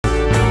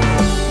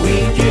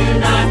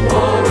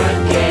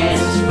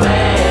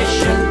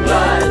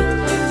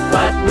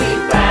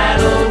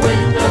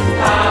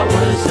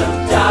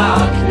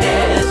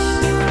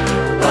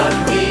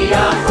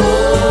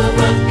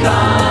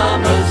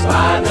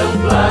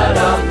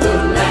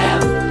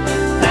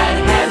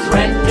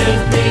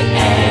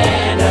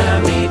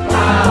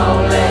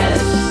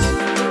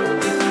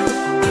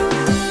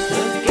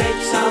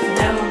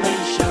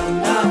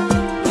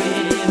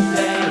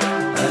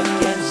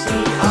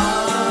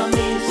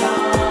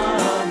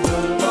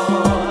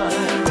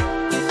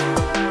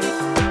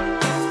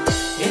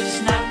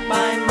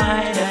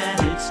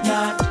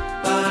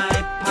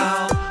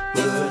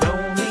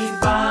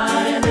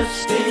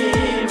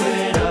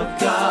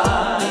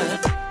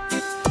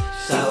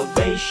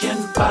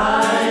Salvation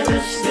by the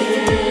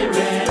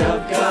Spirit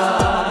of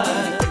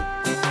God.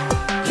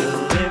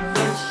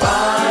 Deliverance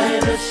by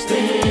the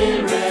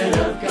Spirit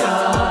of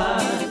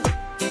God.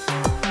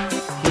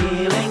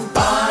 Healing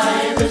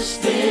by the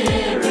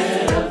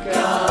Spirit of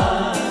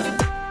God.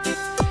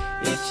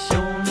 It's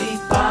only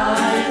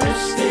by the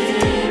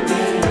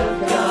Spirit of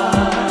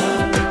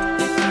God.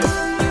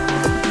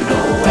 No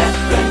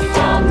weapon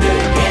formed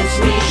against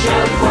me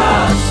shall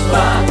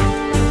prosper.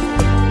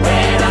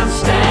 When I'm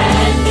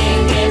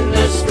standing in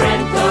the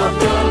strength of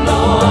the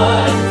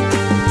Lord,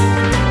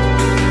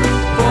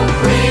 for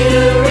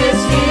greater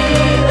is He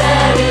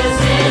that is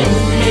in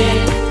me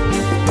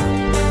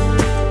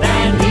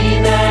than he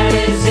that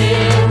is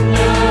in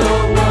the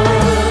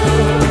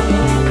world.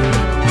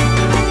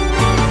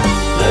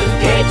 The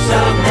gates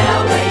of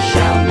hell, they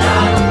shall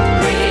not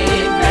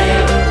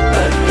prevail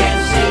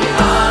against the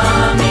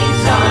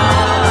armies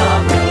of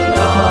the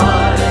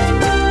Lord.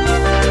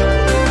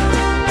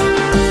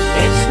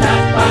 It's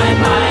not by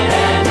might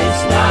and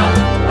it's not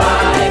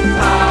by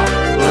power,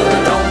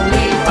 but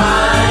only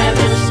by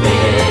the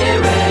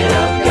Spirit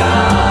of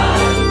God.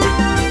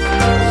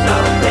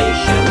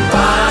 Salvation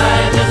by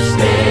the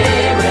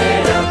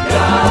Spirit of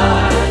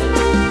God.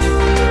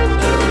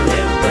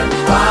 Deliverance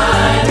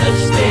by the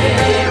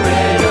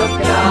Spirit of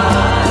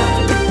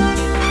God.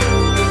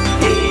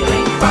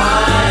 Healing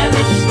by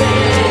the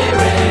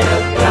Spirit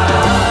of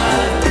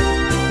God.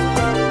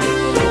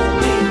 It's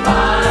only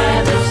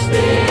by the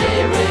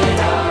Spirit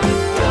of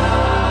God.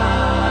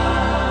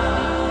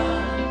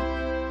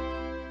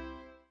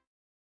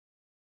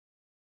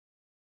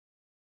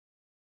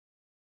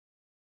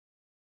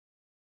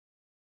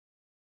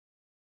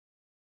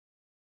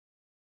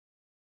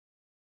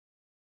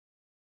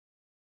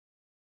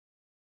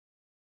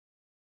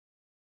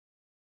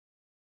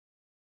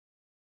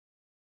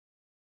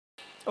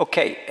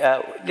 Okay,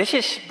 this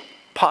is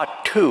part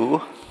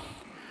 2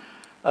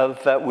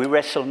 of We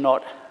Wrestle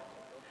Not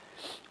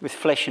with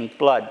Flesh and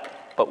Blood,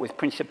 but with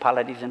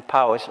Principalities and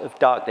Powers of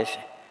Darkness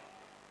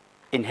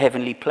in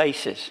Heavenly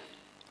Places.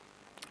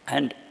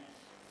 And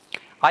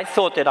I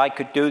thought that I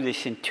could do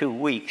this in 2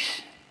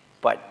 weeks,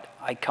 but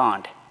I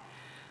can't.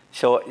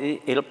 So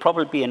it'll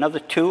probably be another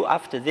 2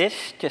 after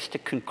this, just to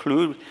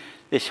conclude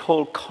this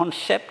whole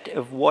concept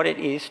of what it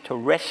is to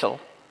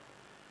wrestle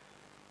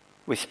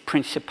with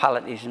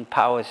principalities and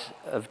powers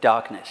of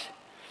darkness.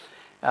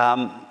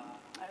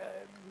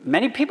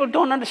 Many people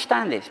don't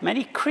understand this.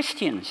 Many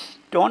Christians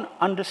don't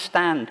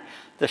understand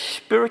the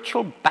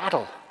spiritual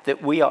battle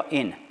that we are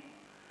in.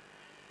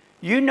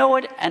 You know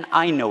it and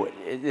I know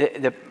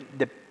it.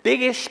 The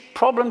biggest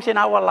problems in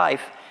our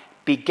life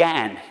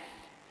began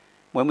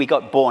when we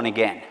got born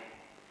again,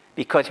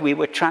 because we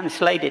were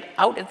translated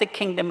out of the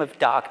kingdom of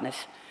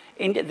darkness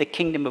into the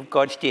kingdom of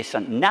God's dear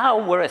Son. Now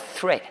we're a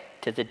threat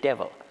to the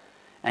devil,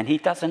 and he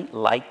doesn't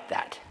like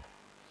that.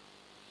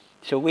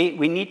 So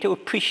we need to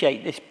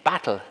appreciate this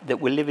battle that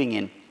we're living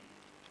in.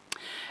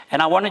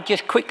 And I want to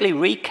just quickly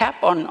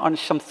recap on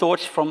some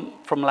thoughts from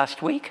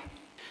last week.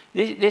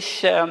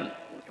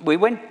 We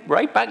went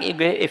right back.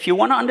 If you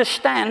want to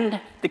understand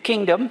the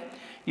kingdom,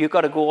 you've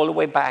got to go all the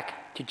way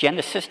back to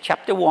Genesis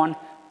chapter 1,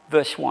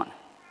 verse 1,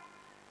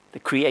 the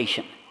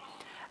creation.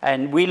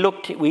 And we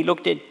looked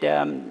at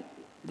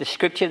the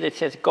scripture that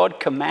says, God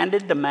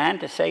commanded the man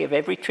to say, of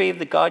every tree of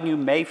the garden you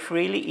may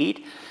freely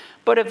eat,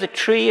 but of the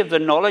tree of the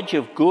knowledge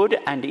of good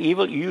and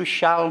evil you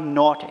shall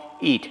not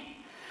eat.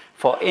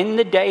 For in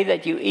the day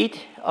that you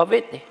eat of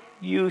it,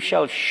 you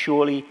shall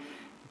surely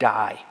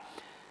die.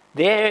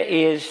 There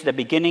is the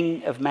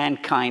beginning of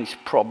mankind's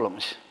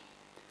problems.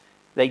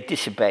 They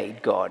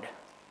disobeyed God.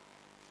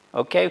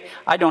 Okay?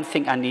 I don't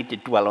think I need to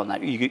dwell on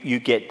that. You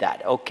get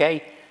that,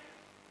 okay?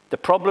 The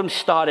problem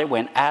started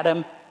when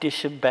Adam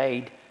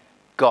disobeyed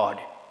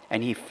God,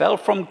 and he fell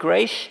from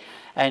grace,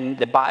 and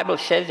the Bible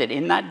says that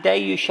in that day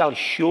you shall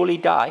surely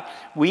die.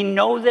 We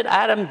know that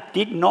Adam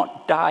did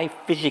not die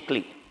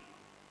physically,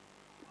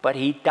 but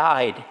he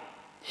died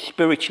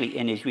spiritually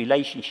in his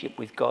relationship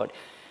with God.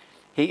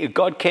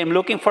 God came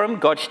looking for him,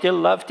 God still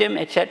loved him,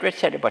 etc.,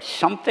 etc. But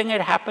something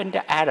had happened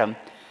to Adam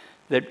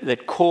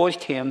that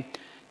caused him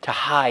to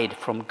hide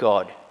from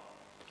God.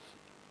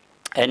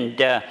 And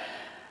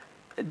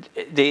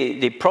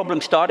the problem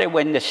started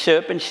when the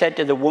serpent said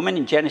to the woman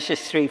in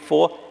Genesis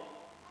 3:4,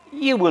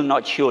 you will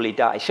not surely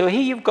die. So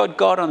here you've got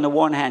God on the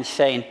one hand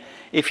saying,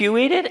 if you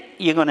eat it,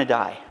 you're going to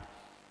die.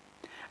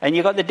 And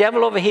you've got the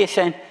devil over here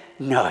saying,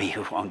 no,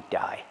 you won't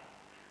die.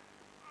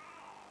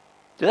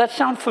 Does that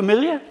sound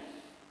familiar?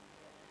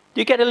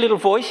 Do you get a little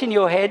voice in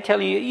your head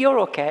telling you, you're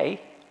okay,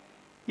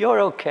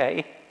 you're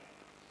okay?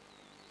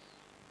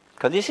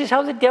 Because this is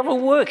how the devil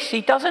works.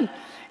 He doesn't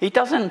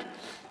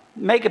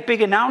make a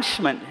big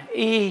announcement.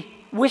 He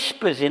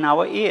whispers in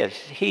our ears.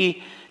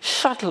 He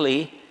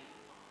subtly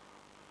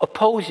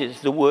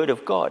opposes the word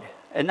of God.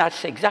 And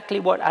that's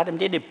exactly what Adam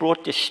did. It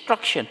brought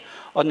destruction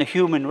on the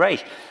human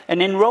race.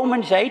 And in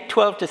Romans 8,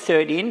 12 to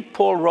 13,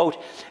 Paul wrote,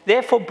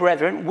 therefore,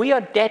 brethren, we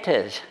are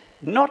debtors,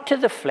 not to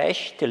the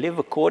flesh, to live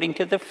according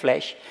to the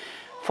flesh.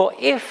 For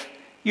if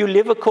you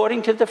live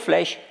according to the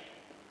flesh,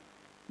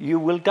 you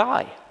will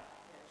die.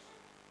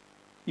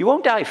 You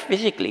won't die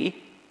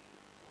physically,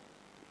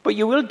 but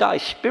you will die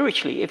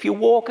spiritually if you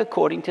walk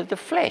according to the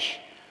flesh.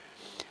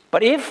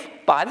 But if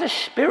by the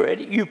Spirit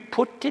you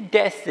put to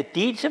death the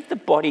deeds of the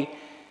body,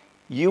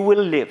 you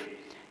will live.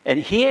 And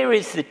here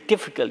is the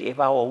difficulty of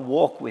our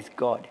walk with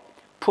God.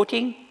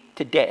 Putting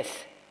to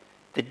death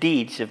the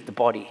deeds of the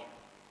body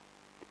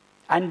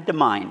and the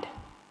mind.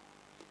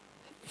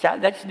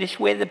 That's this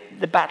where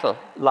the battle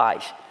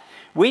lies.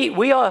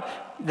 We are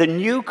the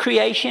new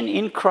creation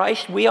in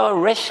Christ. We are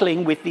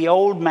wrestling with the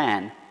old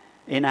man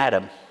in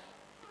Adam.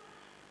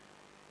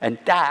 And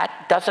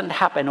that doesn't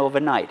happen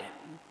overnight.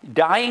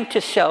 Dying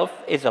to self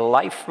is a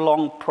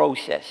lifelong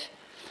process.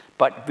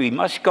 But we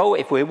must go,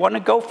 if we want to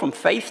go from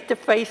faith to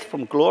faith,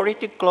 from glory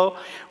to glory,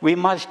 we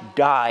must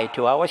die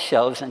to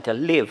ourselves and to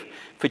live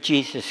for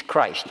Jesus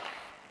Christ.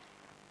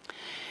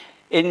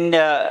 In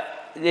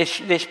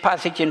this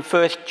passage in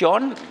 1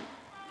 John,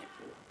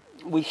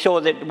 we saw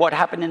that what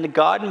happened in the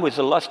garden was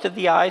the lust of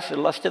the eyes, the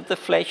lust of the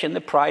flesh, and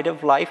the pride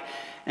of life.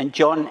 And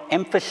John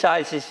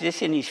emphasizes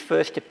this in his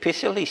first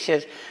epistle. He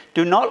says,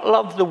 "Do not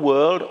love the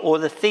world or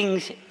the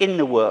things in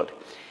the world.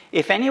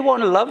 If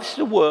anyone loves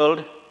the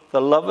world, the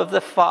love of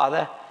the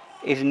Father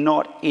is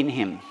not in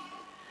him.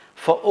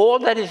 For all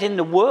that is in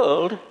the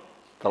world,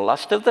 the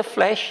lust of the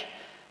flesh,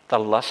 the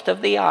lust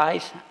of the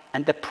eyes,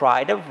 and the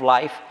pride of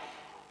life,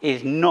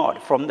 is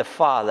not from the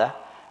Father,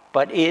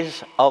 but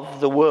is of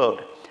the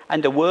world.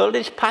 And the world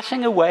is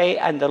passing away,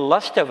 and the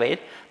lust of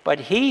it, but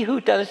he who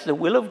does the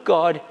will of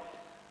God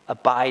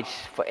abides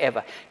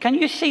forever." Can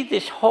you see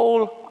this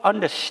whole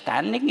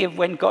understanding? If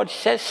when God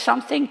says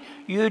something,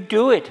 you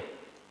do it.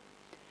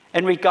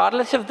 And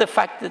regardless of the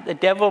fact that the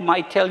devil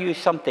might tell you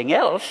something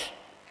else,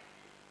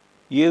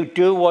 you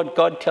do what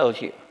God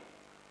tells you.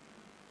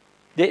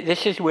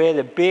 This is where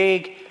the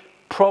big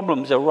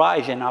problems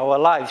arise in our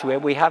lives, where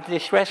we have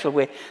this wrestle,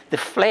 where the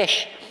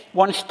flesh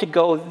wants to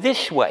go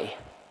this way,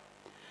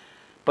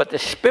 but the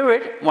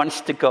Spirit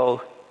wants to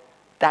go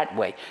that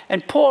way.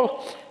 And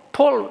Paul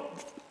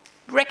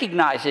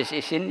recognizes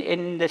this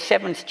in the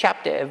 7th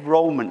chapter of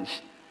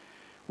Romans,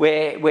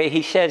 where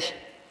he says,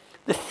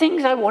 "The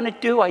things I want to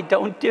do, I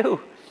don't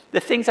do. The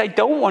things I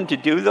don't want to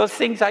do, those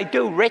things I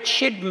do.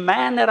 Wretched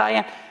man that I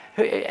am."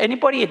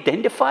 Anybody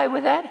identify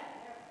with that?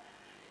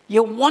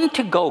 You want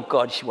to go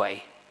God's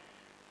way,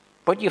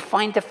 but you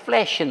find the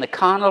flesh and the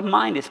carnal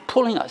mind is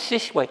pulling us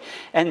this way.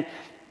 And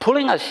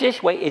pulling us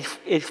this way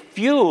is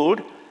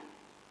fueled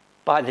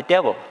by the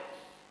devil.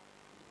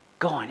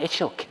 Go on,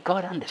 it's okay.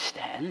 God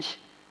understands.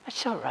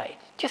 That's all right.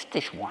 Just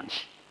this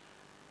once.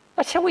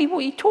 That's how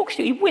he talks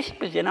to. He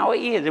whispers in our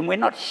ears, and we're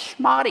not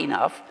smart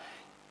enough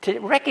to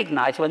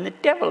recognize when the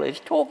devil is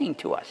talking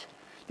to us.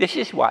 This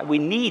is why we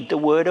need the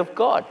Word of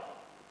God.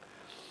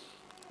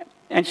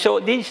 And so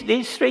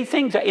these three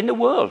things are in the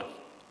world.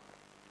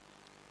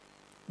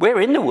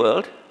 We're in the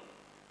world,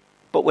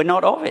 but we're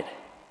not of it.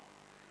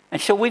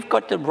 And so we've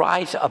got to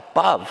rise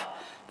above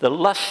the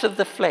lust of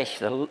the flesh,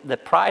 the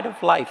pride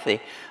of life, the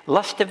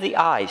lust of the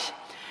eyes.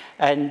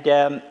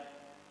 And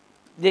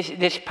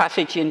this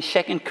passage in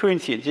 2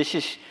 Corinthians, this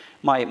is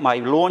my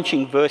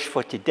launching verse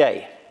for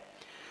today.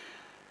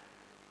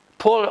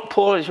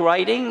 Paul is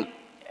writing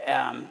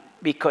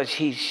because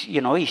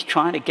he's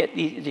trying to get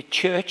the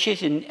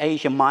churches in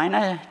Asia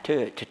Minor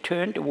to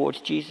turn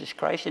towards Jesus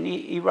Christ. And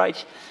he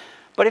writes,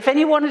 "But if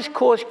anyone has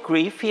caused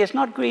grief, he has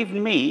not grieved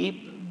me,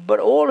 but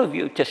all of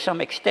you to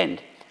some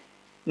extent,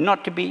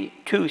 not to be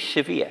too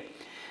severe.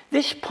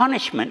 This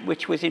punishment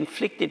which was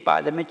inflicted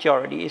by the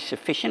majority is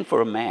sufficient for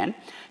a man,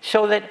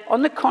 so that,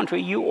 on the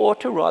contrary, you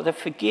ought to rather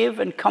forgive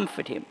and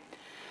comfort him,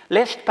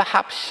 lest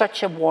perhaps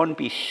such a one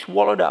be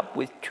swallowed up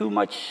with too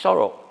much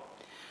sorrow.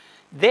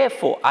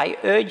 Therefore, I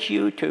urge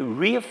you to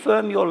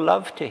reaffirm your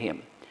love to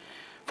him.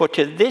 For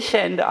to this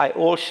end I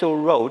also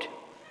wrote,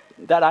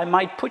 that I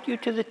might put you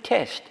to the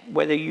test,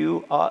 whether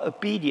you are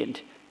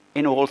obedient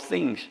in all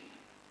things.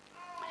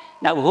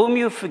 Now, whom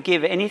you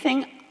forgive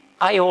anything,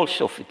 I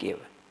also forgive.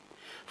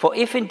 For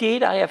if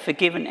indeed I have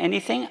forgiven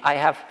anything, I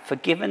have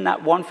forgiven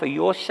that one for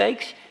your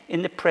sakes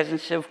in the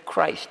presence of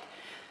Christ."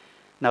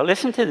 Now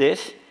listen to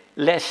this.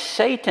 "Lest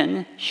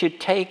Satan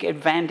should take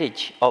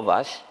advantage of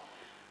us,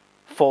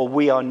 for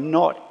we are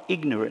not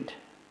ignorant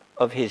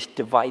of his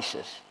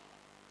devices."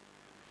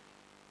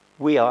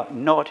 We are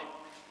not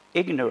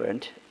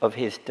ignorant of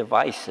his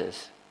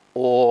devices,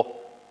 or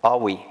are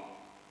we?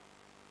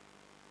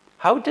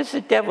 How does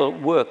the devil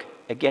work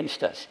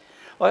against us?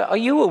 Are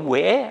you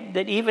aware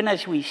that even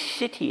as we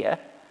sit here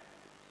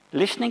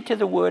listening to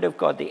the Word of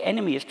God, the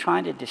enemy is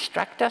trying to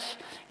distract us?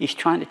 He's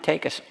trying to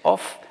take us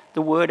off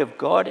the Word of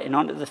God and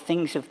onto the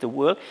things of the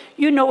world.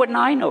 You know it and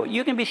I know it.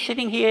 You can be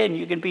sitting here and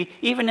you can be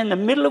even in the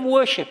middle of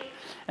worship,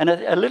 and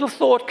a little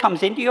thought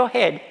comes into your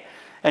head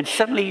and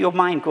suddenly your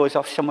mind goes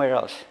off somewhere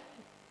else.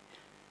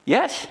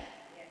 Yes?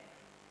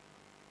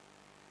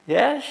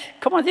 Yes?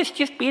 Come on, this is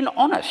just being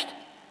honest.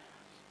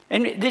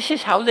 And this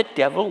is how the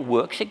devil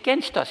works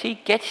against us. He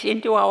gets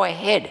into our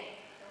head.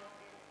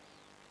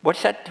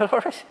 What's that,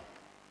 Dolores?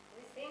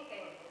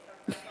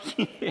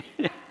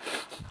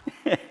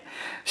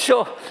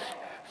 So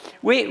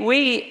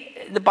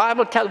the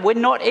Bible tells we're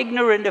not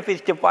ignorant of his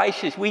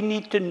devices. We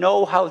need to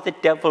know how the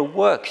devil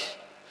works.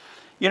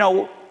 You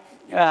know,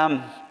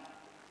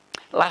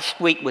 last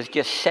week was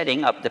just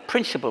setting up the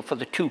principle for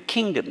the two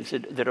kingdoms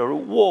that are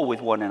at war with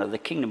one another, the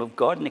kingdom of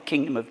God and the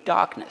kingdom of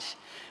darkness.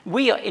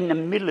 We are in the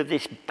middle of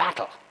this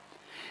battle.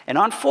 And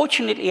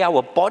unfortunately,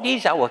 our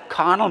bodies, our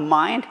carnal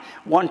mind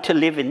want to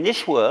live in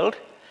this world,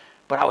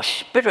 but our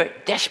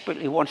spirit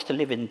desperately wants to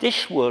live in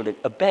this world and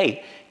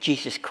obey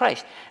Jesus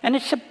Christ. And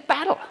it's a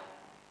battle.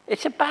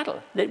 It's a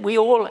battle that we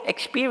all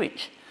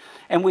experience.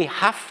 And we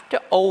have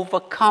to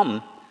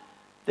overcome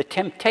the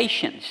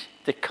temptations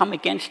that come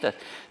against us,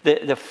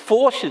 the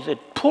forces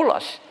that pull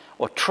us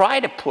or try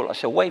to pull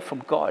us away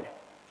from God.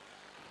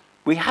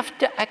 We have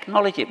to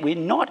acknowledge it. We're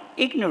not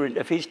ignorant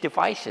of his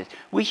devices.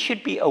 We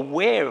should be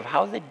aware of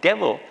how the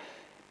devil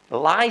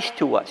lies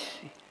to us.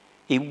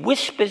 He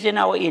whispers in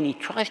our ear and he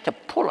tries to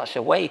pull us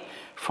away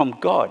from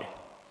God.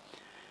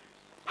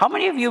 How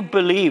many of you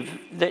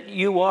believe that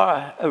you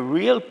are a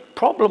real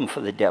problem for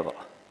the devil?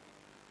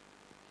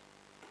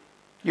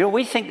 You know,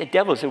 we think the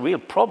devil's a real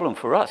problem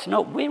for us.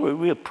 No, we're a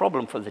real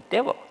problem for the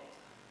devil.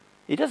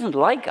 He doesn't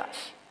like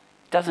us.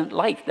 Doesn't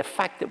like the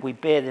fact that we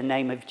bear the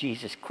name of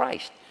Jesus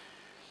Christ.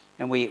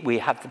 And we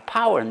have the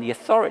power and the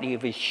authority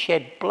of his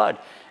shed blood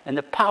and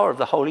the power of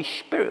the Holy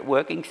Spirit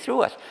working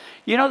through us.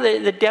 You know,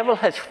 the devil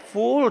has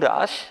fooled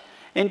us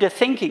into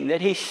thinking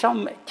that he's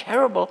some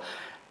terrible,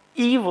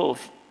 evil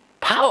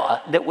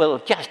power that will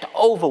just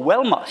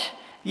overwhelm us.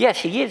 Yes,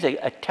 he is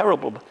a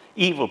terrible,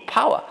 evil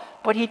power,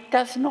 but he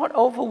does not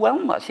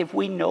overwhelm us if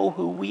we know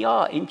who we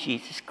are in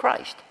Jesus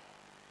Christ.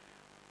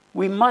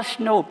 We must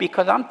know,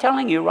 because I'm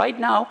telling you right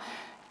now,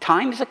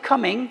 times are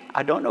coming,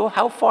 I don't know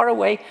how far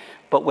away,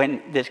 but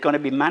when there's going to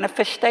be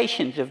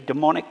manifestations of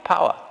demonic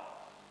power.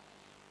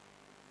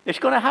 It's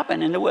going to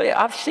happen in the way.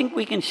 I think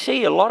we can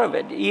see a lot of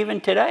it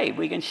even today.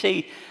 We can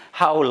see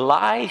how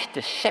lies,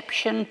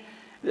 deception,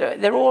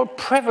 they're all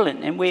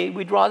prevalent, and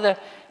we'd rather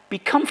be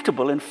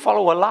comfortable and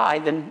follow a lie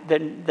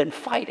than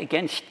fight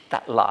against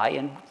that lie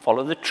and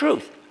follow the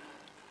truth.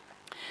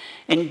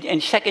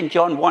 In 2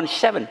 John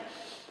 1:7,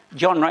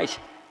 John writes,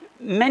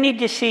 "Many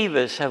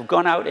deceivers have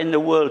gone out in the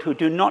world who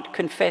do not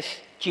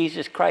confess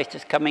Jesus Christ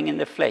as coming in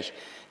the flesh."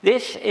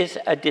 This is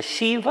a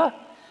deceiver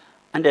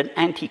and an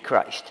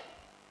antichrist.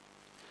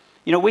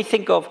 You know, we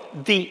think of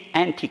the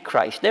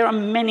Antichrist. There are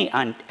many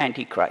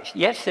Antichrists.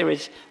 Yes, there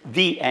is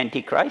the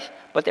Antichrist,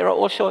 but there are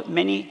also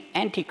many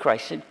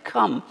Antichrists that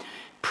come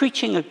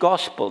preaching a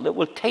gospel that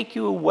will take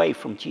you away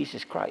from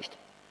Jesus Christ.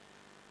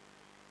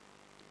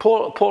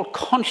 Paul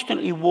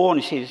constantly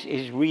warns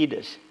his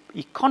readers.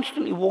 He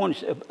constantly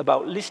warns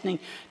about listening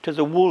to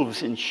the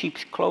wolves in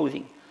sheep's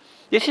clothing.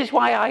 This is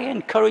why I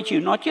encourage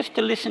you not just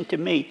to listen to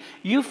me.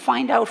 You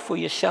find out for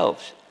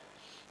yourselves.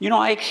 You know,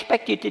 I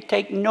expect you to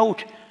take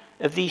note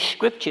of these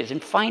scriptures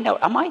and find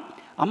out,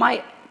 am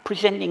I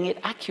presenting it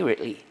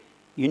accurately?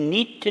 You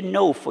need to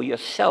know for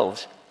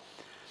yourselves.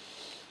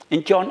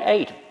 In John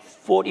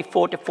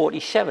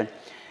 8:44-47,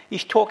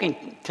 he's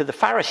talking to the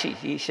Pharisees.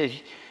 He says,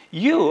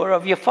 "You are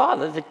of your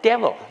father, the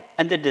devil,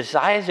 and the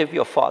desires of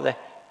your father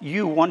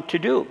you want to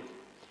do.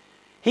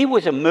 He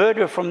was a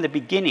murderer from the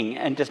beginning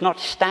and does not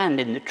stand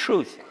in the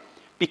truth,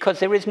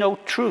 because there is no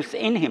truth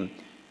in him."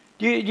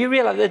 Do you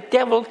realize the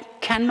devil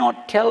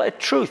cannot tell a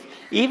truth?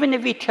 Even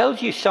if he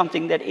tells you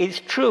something that is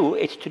true,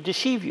 it's to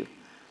deceive you.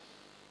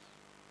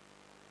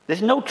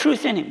 There's no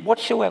truth in him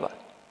whatsoever.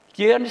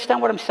 Do you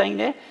understand what I'm saying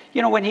there?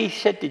 You know, when he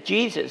said to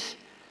Jesus,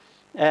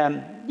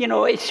 you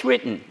know, it's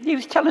written. He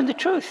was telling the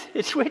truth.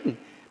 It's written.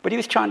 But he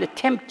was trying to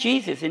tempt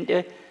Jesus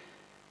into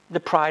the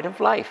pride of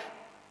life.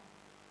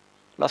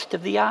 Lust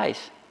of the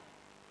eyes.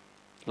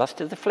 Lust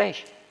of the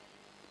flesh.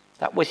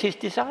 That was his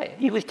desire.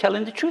 He was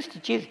telling the truth to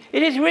Jesus.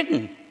 It is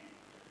written.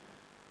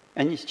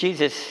 And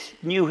Jesus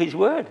knew his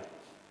word.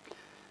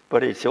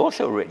 But it's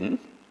also written.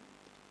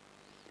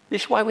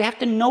 This is why we have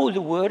to know the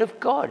word of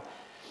God.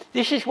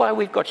 This is why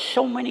we've got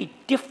so many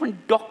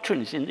different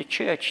doctrines in the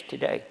church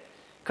today.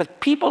 Because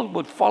people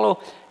would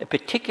follow a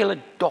particular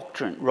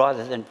doctrine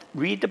rather than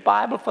read the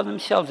Bible for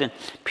themselves and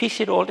piece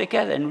it all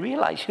together and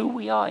realize who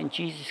we are in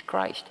Jesus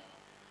Christ.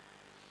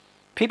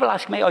 People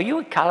ask me, "Are you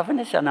a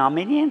Calvinist, an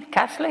Arminian,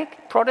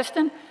 Catholic,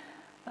 Protestant?"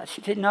 I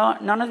said, "No,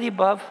 none of the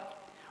above."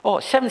 "Oh,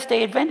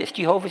 Seventh-day Adventist,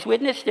 Jehovah's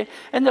Witness?"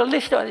 And they'll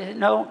list,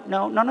 no,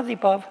 none of the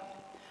above.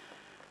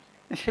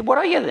 I said, "What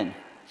are you then?"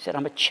 I said,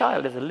 "I'm a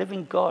child of the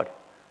living God.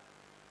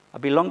 I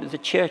belong to the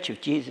church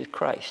of Jesus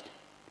Christ.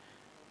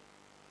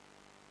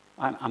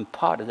 I'm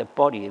part of the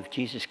body of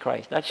Jesus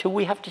Christ." That's who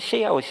we have to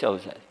see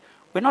ourselves as.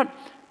 We're not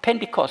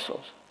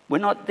Pentecostals. We're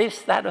not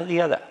this, that, or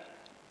the other.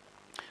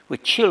 We're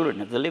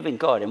children of the living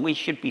God, and we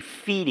should be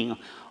feeding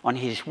on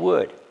his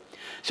word.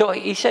 So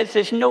he says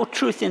there's no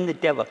truth in the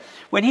devil.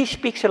 When he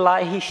speaks a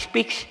lie, he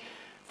speaks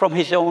from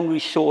his own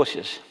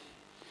resources.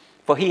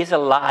 For he is a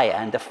liar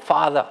and the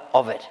father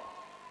of it.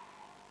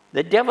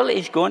 The devil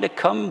is going to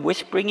come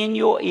whispering in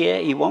your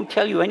ear. He won't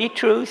tell you any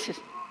truth.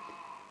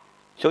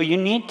 So you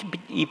need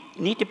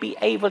to be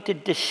able to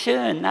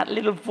discern that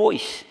little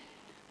voice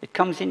It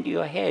comes into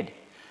your head.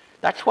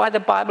 That's why the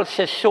Bible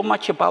says so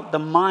much about the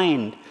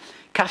mind,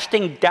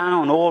 casting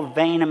down all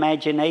vain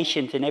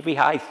imaginations and every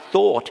high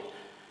thought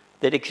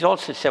that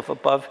exalts itself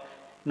above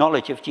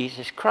knowledge of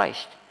Jesus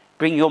Christ.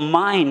 Bring your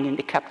mind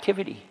into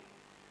captivity.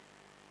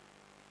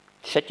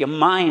 Set your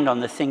mind on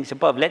the things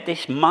above. Let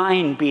this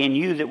mind be in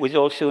you that was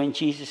also in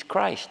Jesus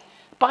Christ.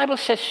 The Bible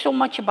says so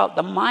much about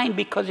the mind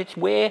because it's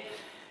where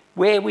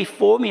we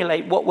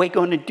formulate what we're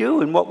going to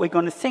do and what we're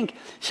going to think.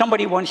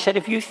 Somebody once said,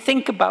 if you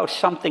think about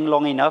something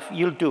long enough,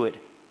 you'll do it.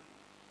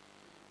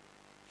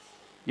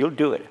 You'll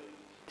do it.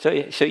 So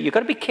you've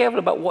got to be careful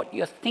about what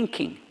you're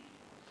thinking.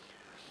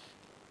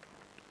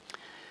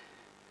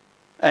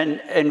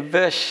 And in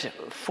verse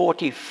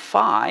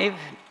 45,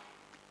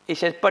 he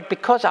says, but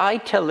because I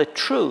tell the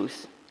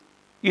truth,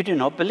 you do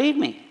not believe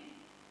me.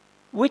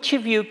 Which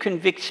of you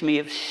convicts me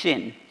of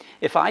sin?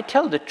 If I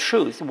tell the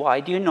truth,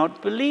 why do you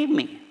not believe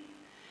me?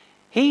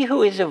 He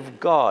who is of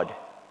God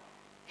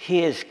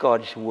hears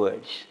God's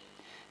words.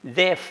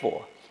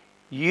 Therefore,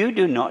 you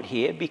do not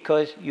hear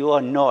because you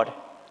are not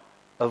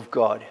of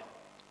God.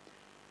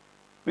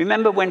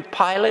 Remember when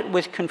Pilate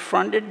was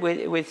confronted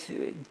with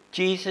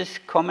Jesus'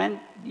 comment,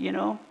 you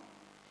know?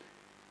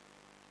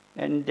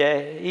 And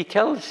he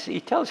tells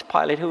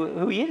Pilate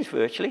who he is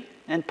virtually.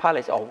 And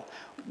Pilate says, oh,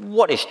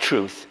 what is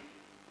truth?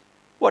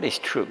 What is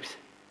truth?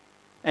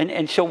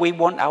 And so we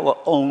want our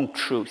own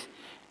truth.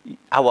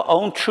 Our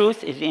own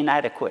truth is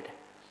inadequate.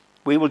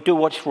 We will do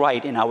what's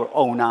right in our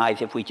own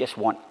eyes if we just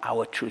want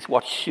our truth,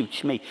 what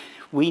suits me.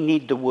 We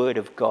need the Word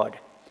of God.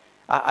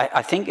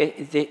 I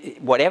think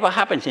whatever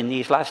happens in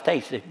these last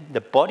days,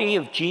 the body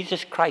of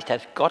Jesus Christ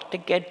has got to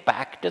get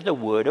back to the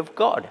Word of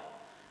God.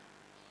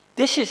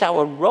 This is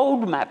our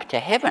roadmap to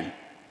heaven.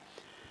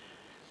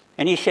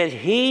 And he says,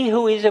 he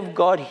who is of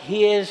God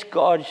hears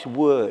God's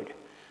word.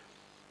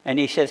 And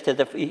he says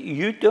to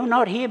you do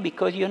not hear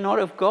because you're not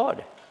of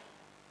God.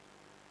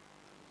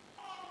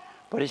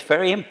 But it's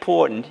very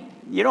important.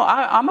 You know,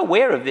 I'm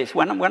aware of this.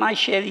 When I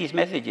share these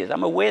messages,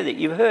 I'm aware that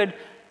you've heard,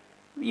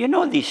 you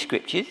know these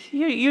scriptures.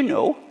 You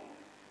know.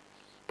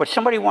 But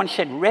somebody once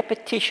said,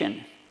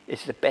 repetition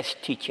is the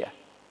best teacher.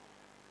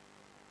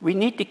 We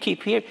need to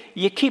keep hearing.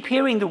 You keep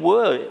hearing the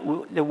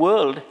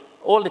world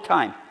all the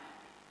time.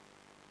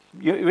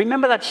 You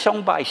remember that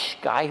song by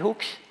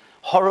Skyhooks?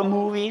 Horror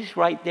movies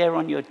right there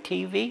on your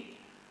TV?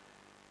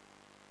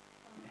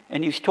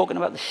 And he was talking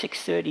about the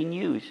 6:30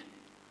 news.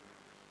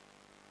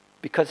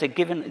 Because they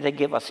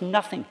give us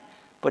nothing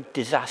but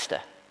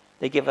disaster.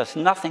 They give us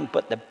nothing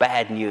but the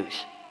bad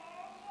news.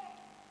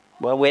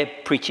 Well, we're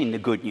preaching the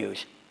good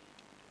news.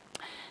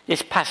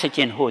 This passage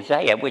in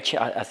Hosea, which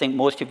I think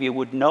most of you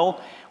would know,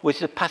 was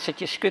the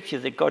passage of scripture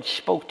that God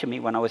spoke to me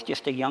when I was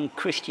just a young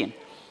Christian.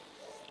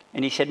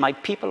 And he said, my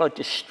people are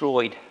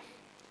destroyed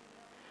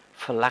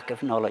for lack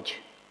of knowledge.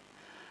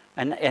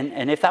 And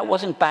if that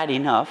wasn't bad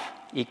enough,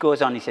 he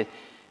goes on, he said,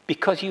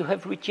 because you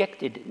have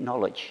rejected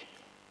knowledge,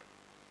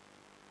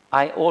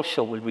 I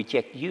also will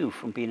reject you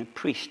from being a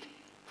priest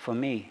for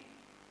me.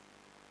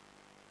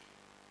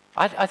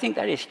 I think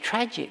that is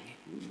tragic,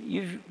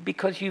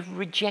 because you've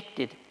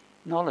rejected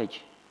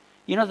knowledge.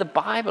 You know, the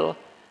Bible,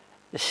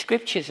 the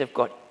scriptures have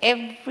got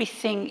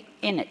everything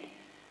in it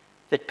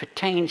that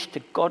pertains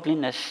to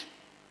godliness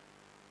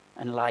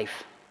and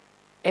life.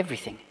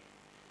 Everything.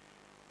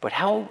 But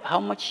how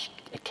much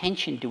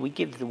attention do we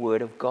give the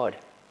Word of God?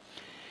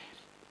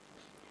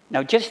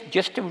 Now, just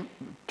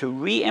to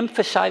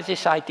re-emphasize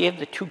this idea of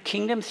the two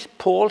kingdoms,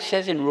 Paul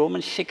says in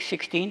Romans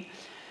 6:16,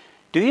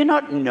 do you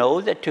not know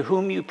that to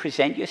whom you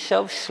present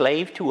yourselves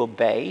slave to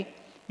obey,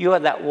 you are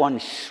that one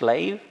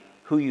slave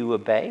who you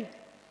obey,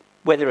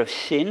 whether of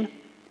sin,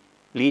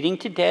 leading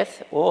to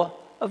death, or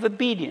of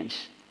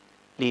obedience,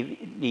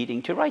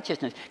 leading to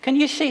righteousness. Can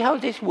you see how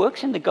this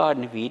works in the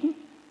Garden of Eden?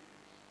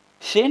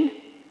 Sin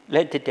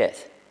led to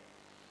death.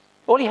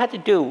 All he had to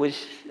do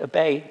was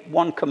obey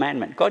one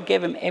commandment. God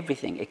gave him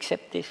everything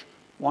except this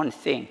one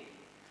thing.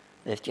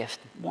 There's just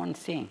one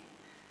thing.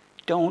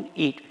 Don't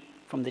eat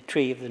from the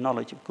tree of the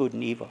knowledge of good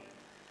and evil.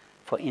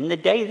 For in the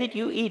day that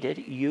you eat it,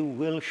 you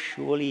will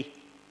surely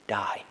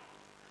die.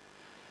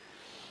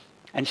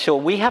 And so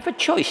we have a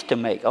choice to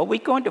make. Are we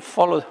going to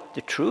follow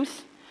the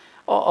truth,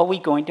 or are we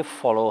going to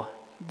follow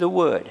the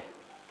word?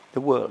 The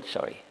world,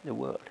 sorry, the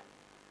world.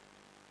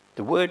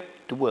 The word,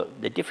 the world.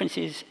 The difference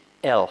is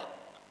L.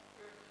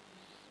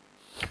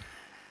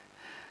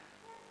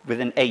 With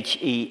an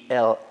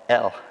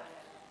H-E-L-L.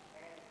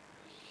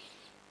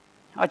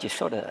 I just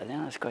thought of that.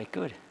 Yeah, that's quite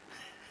good.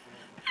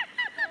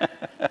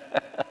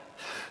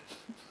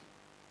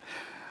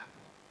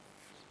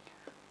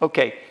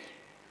 Okay.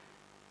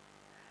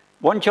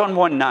 1 John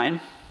 1:9.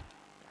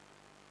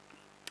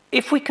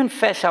 If we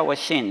confess our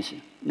sins,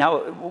 now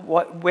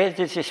where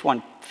does this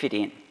one fit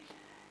in?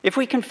 If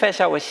we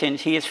confess our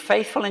sins, he is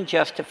faithful and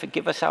just to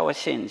forgive us our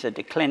sins and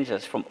to cleanse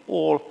us from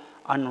all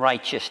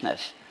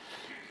unrighteousness.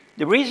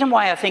 The reason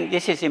why I think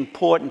this is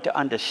important to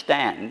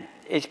understand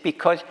is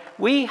because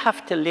we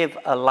have to live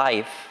a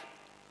life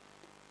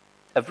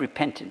of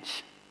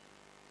repentance.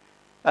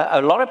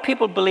 A lot of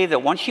people believe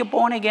that once you're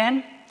born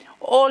again,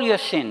 all your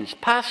sins,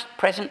 past,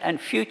 present,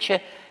 and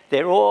future,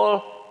 they're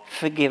all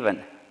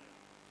forgiven.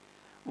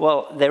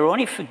 Well, they're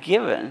only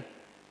forgiven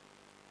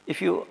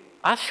if you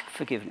ask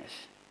forgiveness.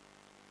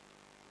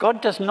 God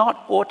does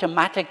not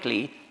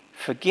automatically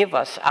forgive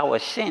us our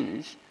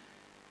sins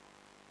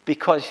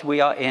because we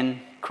are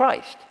in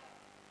Christ.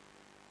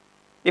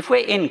 If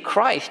we're in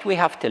Christ, we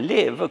have to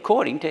live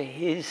according to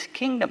his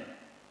kingdom.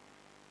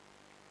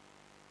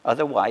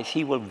 Otherwise,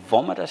 he will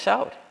vomit us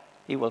out.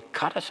 He will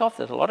cut us off.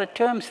 There's a lot of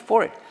terms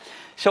for it.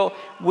 So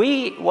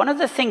one of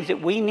the things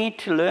that we need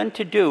to learn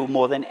to do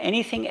more than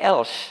anything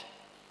else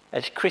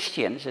as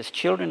Christians, as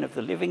children of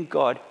the living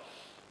God,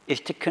 is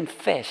to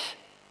confess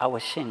our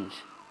sins.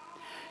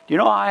 You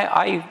know,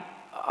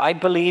 I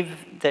believe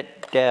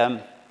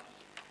that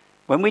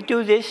when we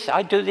do this,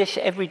 I do this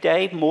every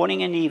day,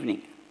 morning and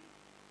evening.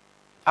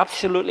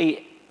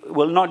 Absolutely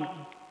will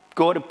not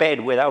go to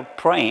bed without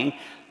praying,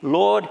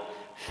 Lord,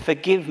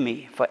 forgive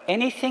me for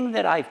anything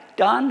that I've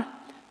done,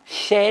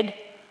 said,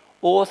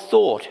 or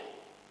thought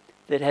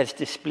that has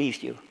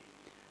displeased you.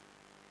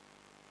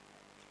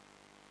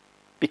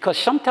 Because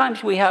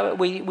sometimes we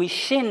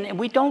sin and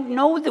we don't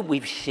know that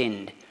we've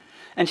sinned.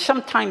 And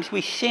sometimes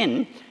we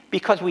sin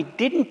because we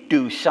didn't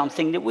do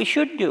something that we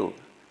should do.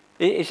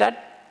 Is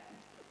that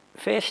a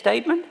fair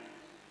statement?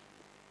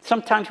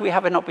 Sometimes we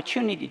have an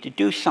opportunity to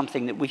do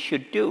something that we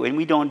should do and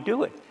we don't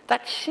do it.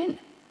 That's sin.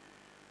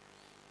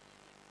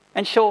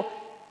 And so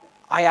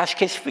I ask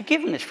his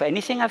forgiveness for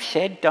anything I've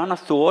said, done, or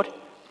thought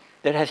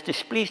that has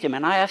displeased him.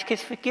 And I ask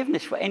his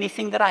forgiveness for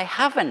anything that I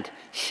haven't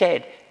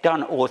said,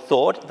 done, or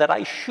thought that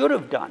I should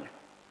have done.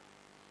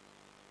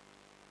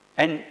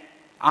 And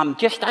I'm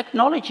just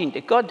acknowledging to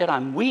God that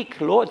I'm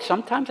weak. Lord,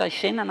 sometimes I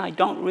sin and I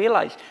don't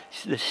realize.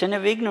 It's the sin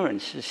of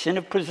ignorance, the sin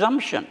of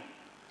presumption.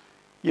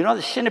 You know,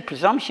 the sin of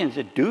presumption is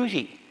a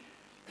doozy.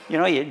 You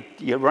know,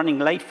 you're running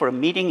late for a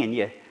meeting and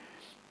you're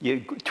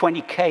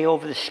 20K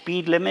over the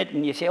speed limit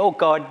and you say, oh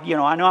God, you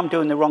know, I know I'm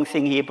doing the wrong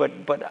thing here,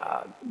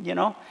 but you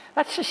know,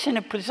 that's the sin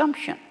of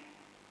presumption.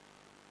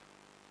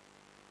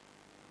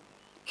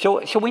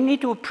 So we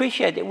need to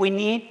appreciate that we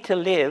need to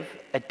live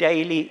a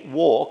daily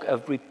walk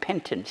of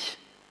repentance.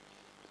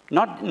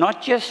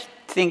 Not just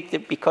think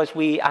that because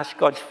we asked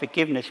God's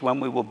forgiveness when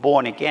we were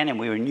born again and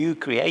we were a new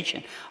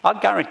creation. I'll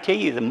guarantee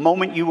you, the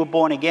moment you were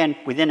born again,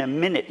 within a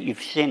minute,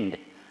 you've sinned.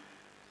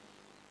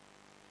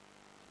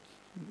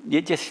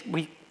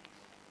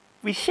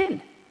 We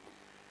sin.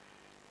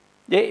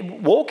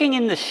 Walking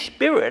in the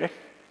Spirit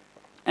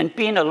and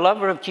being a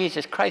lover of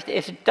Jesus Christ,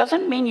 it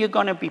doesn't mean you're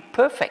going to be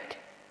perfect.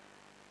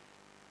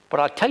 But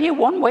I'll tell you,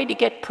 one way to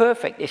get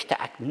perfect is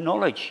to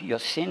acknowledge your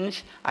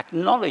sins,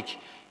 acknowledge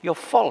your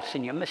faults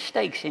and your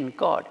mistakes in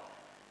God.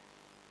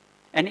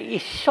 And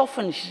it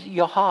softens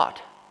your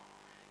heart.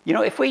 You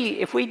know, if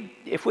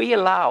we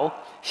allow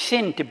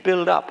sin to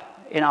build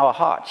up in our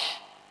hearts,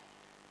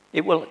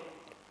 it will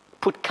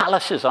put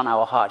calluses on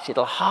our hearts.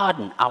 It'll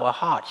harden our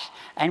hearts.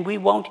 And we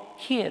won't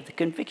hear the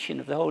conviction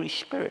of the Holy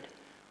Spirit.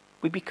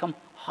 We become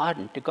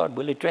hardened to God.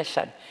 We'll address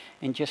that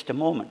in just a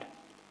moment.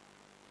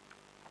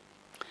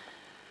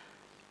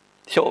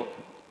 So,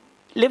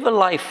 live a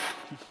life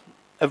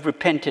of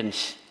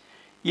repentance.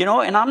 You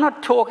know, and I'm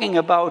not talking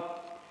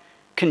about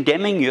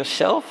condemning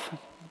yourself.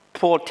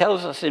 Paul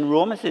tells us in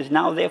Romans, there's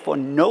now therefore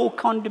no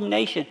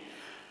condemnation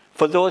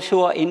for those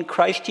who are in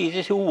Christ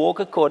Jesus, who walk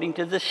according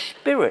to the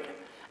Spirit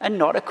and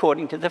not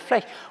according to the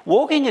flesh.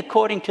 Walking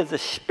according to the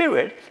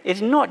Spirit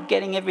is not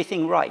getting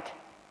everything right.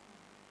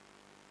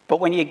 But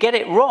when you get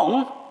it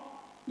wrong,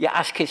 you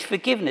ask his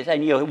forgiveness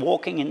and you're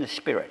walking in the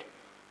Spirit.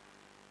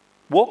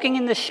 Walking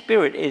in the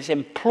Spirit is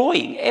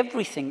employing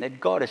everything that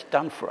God has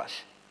done for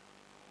us.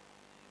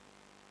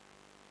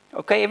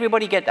 Okay,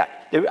 everybody get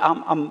that?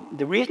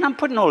 The reason I'm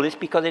putting all this,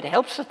 because it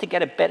helps us to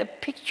get a better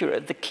picture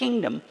of the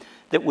kingdom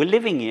that we're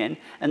living in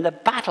and the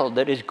battle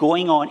that is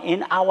going on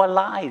in our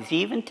lives,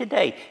 even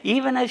today.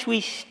 Even as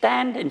we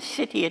stand and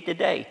sit here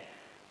today.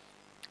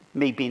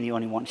 Me being the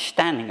only one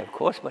standing, of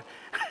course, but...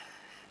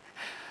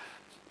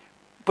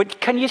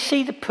 But can you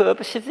see the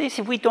purpose of this?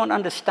 If we don't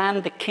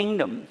understand the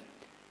kingdom,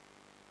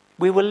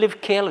 we will live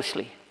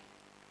carelessly.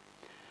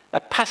 A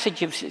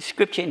passage of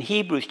scripture in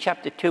Hebrews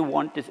chapter 2,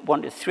 1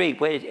 to 3,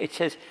 where it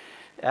says,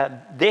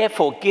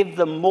 therefore give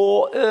the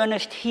more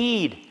earnest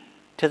heed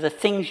to the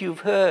things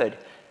you've heard,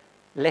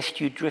 lest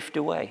you drift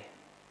away.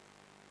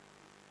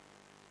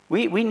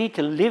 We need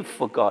to live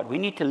for God. We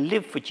need to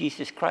live for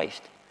Jesus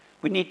Christ.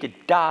 We need to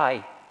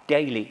die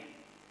daily.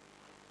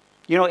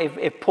 You know,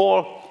 if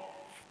Paul,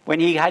 when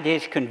he had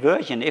his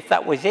conversion, if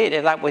that was it,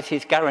 if that was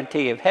his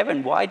guarantee of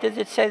heaven, why does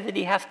it say that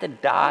he has to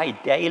die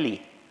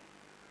daily?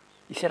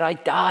 He said, I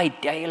die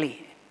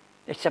daily.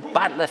 It's a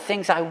battle. The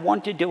things I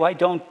want to do, I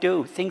don't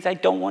do. Things I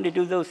don't want to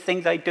do, those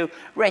things I do.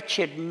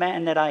 Wretched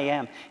man that I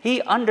am.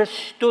 He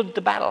understood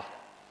the battle.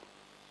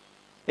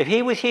 If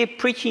he was here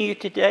preaching you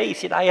today, he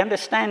said, I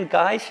understand,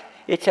 guys.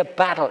 It's a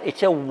battle.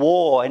 It's a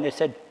war. And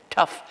it's a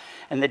tough.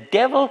 And the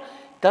devil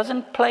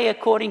doesn't play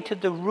according to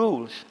the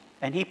rules.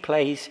 And he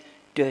plays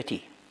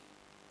dirty.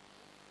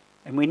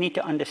 And we need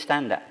to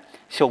understand that.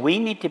 So we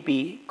need to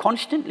be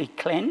constantly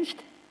cleansed,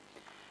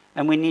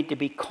 and we need to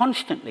be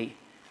constantly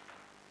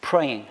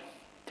praying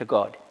to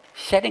God,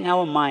 setting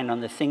our mind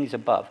on the things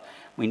above.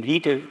 We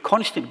need to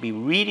constantly be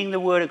reading the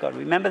Word of God.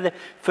 Remember the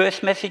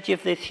first message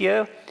of this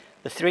year?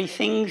 The 3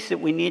 things that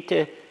we need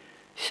to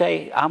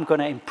say, I'm going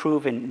to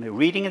improve in the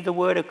reading of the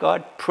Word of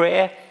God,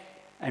 prayer,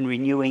 and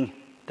renewing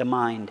the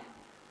mind.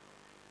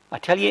 I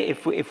tell you,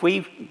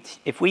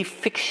 if we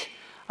fix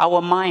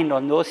our mind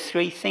on those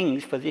 3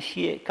 things for this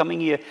year, coming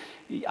year,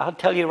 I'll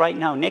tell you right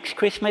now, next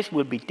Christmas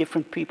we'll be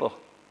different people.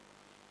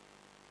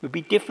 We'll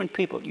be different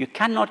people. You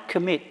cannot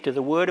commit to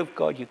the Word of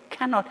God. You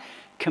cannot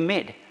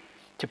commit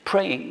to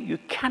praying. You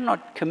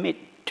cannot commit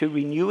to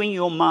renewing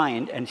your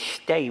mind and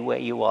stay where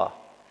you are.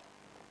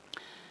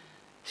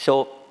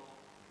 So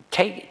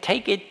take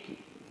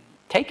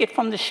it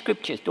from the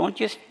Scriptures. Don't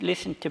just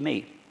listen to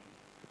me.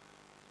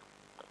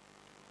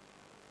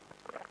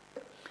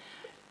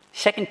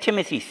 2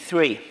 Timothy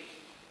 3,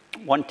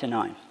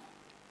 1-9.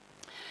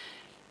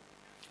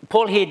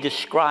 Paul here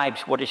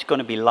describes what it's going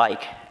to be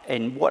like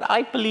in what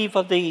I believe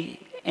are the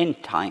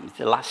end times,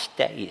 the last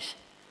days.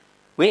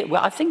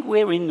 I think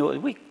we're in those.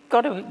 We've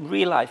got to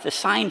realize the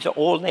signs are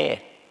all there.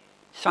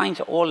 Signs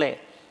are all there.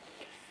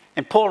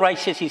 And Paul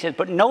writes this, he says,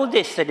 but know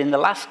this, that in the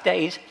last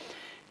days,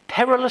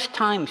 perilous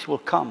times will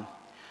come.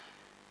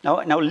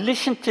 Now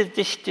listen to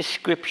this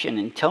description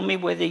and tell me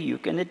whether you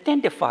can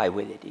identify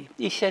with it.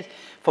 He says,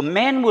 for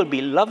men will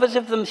be lovers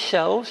of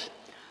themselves,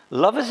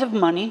 lovers of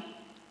money,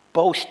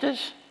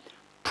 boasters,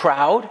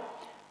 proud,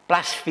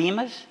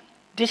 blasphemers,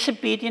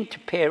 disobedient to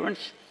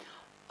parents,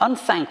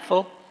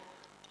 unthankful,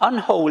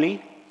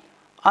 unholy,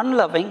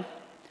 unloving,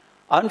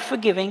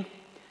 unforgiving,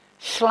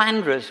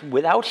 slanderers,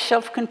 without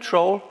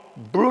self-control,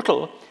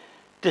 brutal,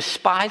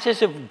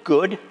 despisers of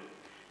good,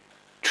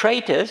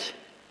 traitors,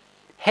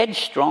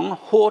 headstrong,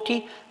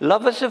 haughty,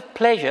 lovers of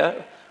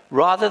pleasure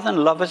rather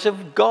than lovers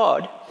of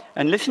God.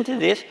 And listen to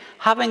this,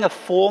 having a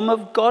form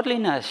of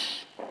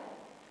godliness,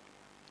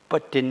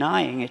 but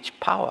denying its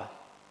power.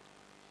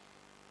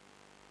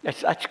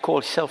 That's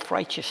called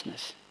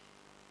self-righteousness.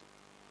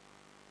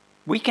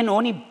 We can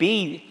only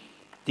be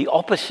the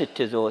opposite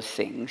to those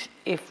things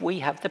if we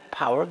have the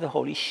power of the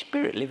Holy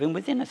Spirit living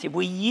within us, if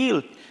we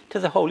yield to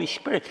the Holy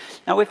Spirit.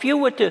 Now, if you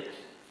were to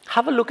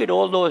have a look at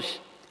all those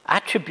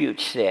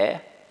attributes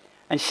there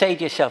and say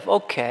to yourself,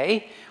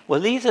 okay,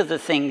 well, these are the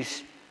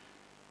things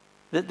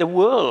that the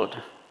world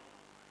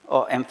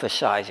are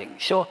emphasizing.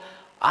 So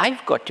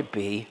I've got to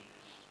be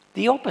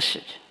the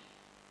opposite.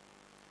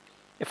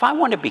 If I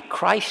want to be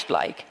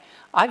Christ-like,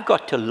 I've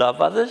got to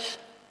love others,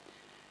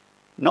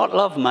 not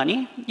love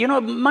money. You know,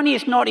 money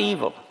is not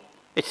evil.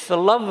 It's the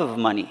love of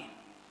money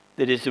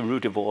that is the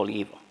root of all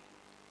evil.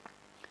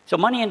 So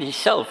money in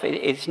itself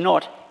is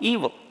not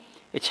evil.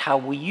 It's how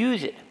we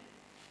use it.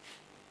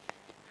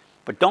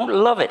 But don't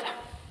love it.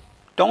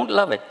 Don't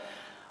love it.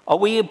 Are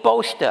we a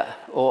boaster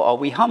or are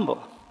we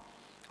humble?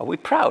 Are we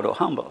proud or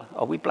humble?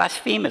 Are we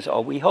blasphemers?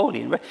 Are we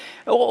holy?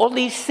 All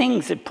these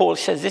things that Paul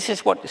says, this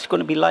is what it's going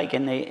to be like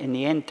in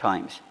the end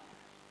times.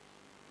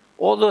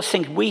 All those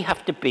things, we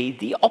have to be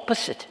the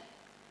opposite.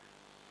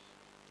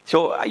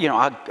 So, you know,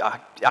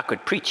 I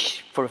could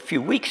preach for a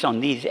few weeks on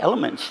these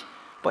elements,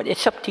 but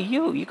it's up to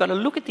you. You've got to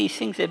look at these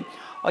things. And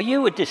are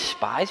you a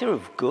despiser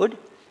of good?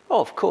 Oh,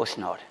 of course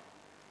not.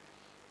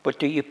 But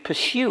do you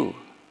pursue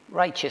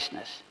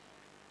righteousness?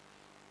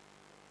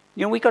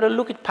 You know, we've got to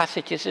look at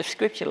passages of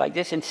Scripture like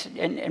this.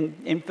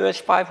 In verse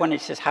 5, when it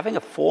says, having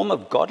a form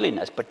of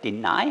godliness, but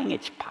denying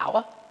its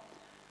power.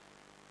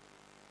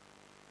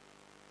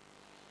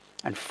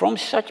 And from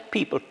such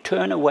people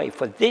turn away.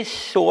 For this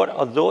sort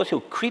are those who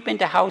creep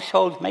into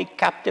households, make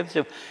captives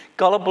of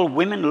gullible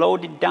women,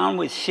 loaded down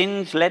with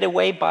sins, led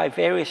away by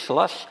various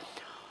lusts,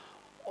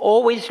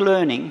 always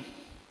learning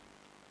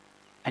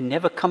and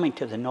never coming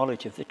to the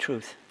knowledge of the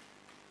truth.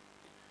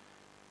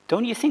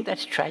 Don't you think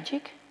that's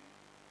tragic?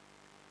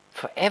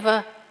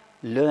 Forever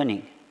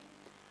learning,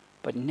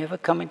 but never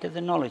coming to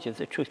the knowledge of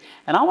the truth.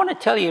 And I want to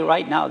tell you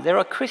right now, there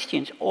are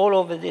Christians all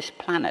over this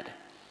planet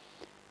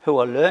who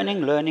are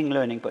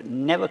learning, but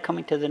never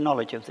coming to the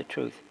knowledge of the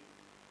truth.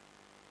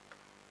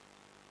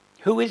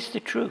 Who is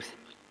the truth?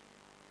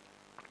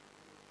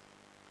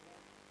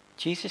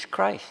 Jesus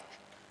Christ.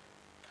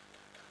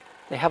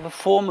 They have a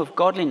form of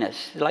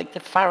godliness, like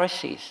the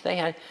Pharisees. They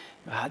had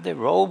the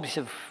robes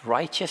of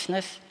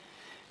righteousness.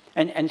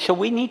 And so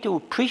we need to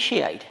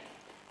appreciate.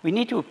 We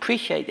need to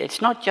appreciate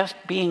it's not just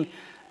being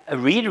a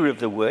reader of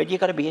the word, you've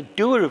got to be a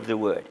doer of the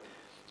word.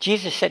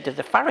 Jesus said to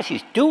the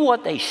Pharisees, do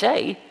what they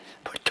say,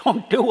 but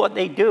don't do what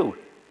they do.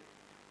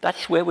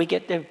 That's where we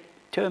get the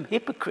term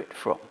hypocrite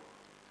from.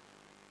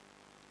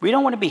 We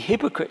don't want to be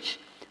hypocrites.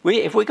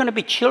 If we're going to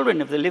be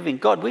children of the living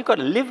God, we've got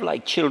to live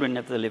like children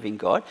of the living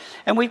God,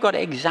 and we've got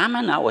to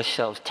examine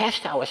ourselves,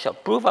 test ourselves,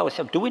 prove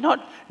ourselves. Do we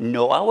not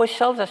know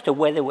ourselves as to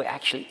whether we're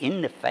actually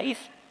in the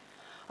faith?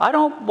 I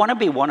don't want to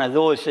be one of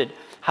those that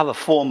have a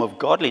form of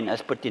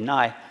godliness but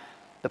deny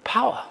the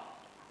power.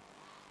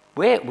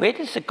 Where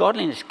does the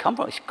godliness come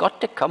from? It's got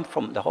to come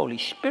from the Holy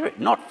Spirit,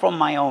 not from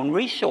my own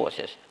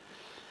resources.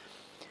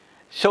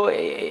 So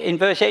in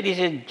verse 8 he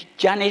says,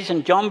 Jannes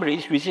and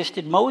Jambres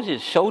resisted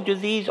Moses. So do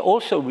these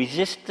also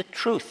resist the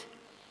truth.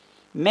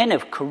 Men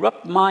of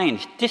corrupt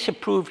minds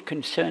disapproved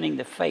concerning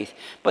the faith.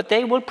 But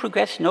they will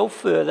progress no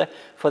further,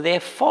 for their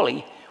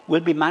folly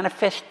will be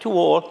manifest to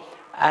all,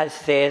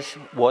 as theirs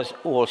was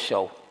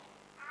also.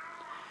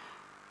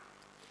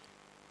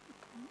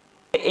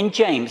 In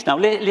James, now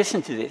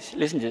listen to this,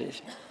 listen to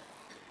this.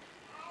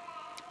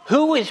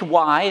 Who is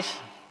wise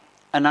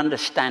and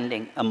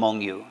understanding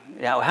among you?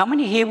 Now, how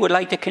many here would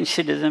like to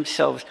consider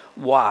themselves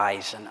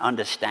wise and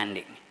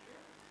understanding?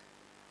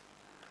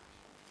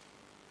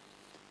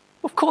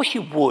 Of course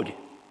you would.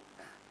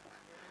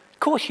 Of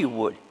course you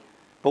would.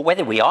 But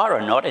whether we are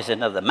or not is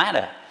another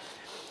matter.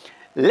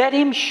 Let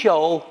him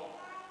show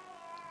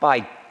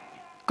by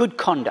good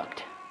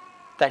conduct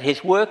that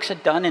his works are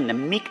done in the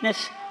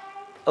meekness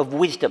of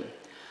wisdom.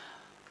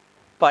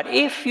 But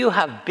if you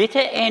have bitter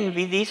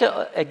envy, these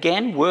are,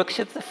 again, works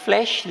of the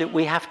flesh that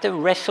we have to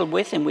wrestle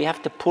with and we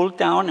have to pull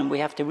down and we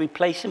have to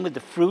replace them with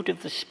the fruit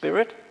of the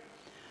Spirit.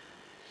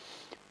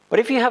 But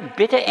if you have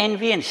bitter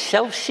envy and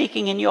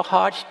self-seeking in your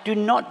hearts, do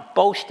not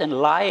boast and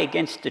lie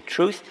against the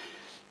truth.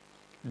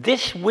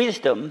 This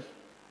wisdom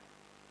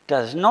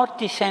does not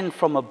descend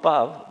from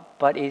above,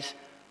 but is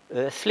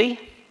earthly,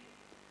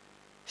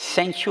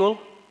 sensual,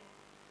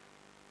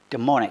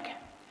 demonic.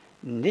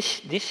 And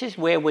this is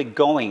where we're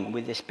going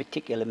with this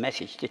particular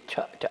message,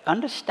 to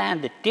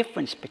understand the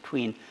difference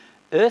between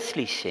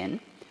earthly sin,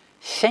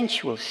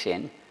 sensual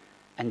sin,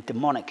 and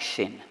demonic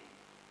sin.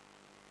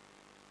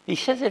 He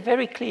says it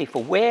very clearly,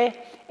 for where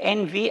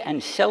envy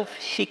and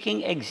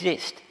self-seeking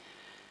exist,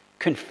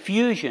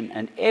 confusion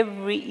and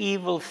every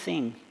evil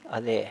thing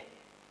are there.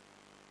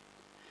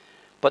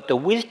 But the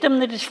wisdom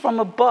that is from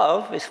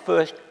above is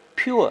first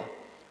pure,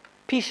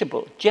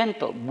 peaceable,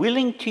 gentle,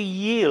 willing to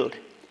yield,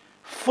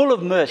 full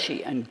of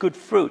mercy and good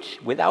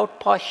fruits, without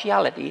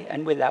partiality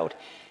and without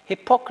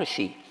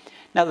hypocrisy.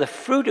 Now the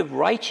fruit of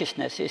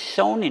righteousness is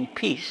sown in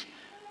peace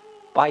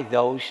by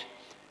those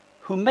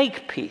who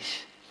make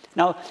peace.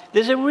 Now,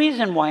 there's a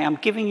reason why I'm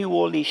giving you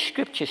all these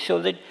scriptures,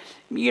 so that,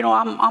 you know,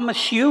 I'm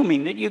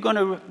assuming that you're going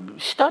to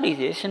study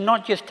this and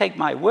not just take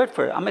my word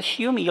for it. I'm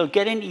assuming you'll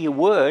get into your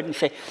word and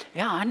say,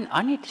 yeah,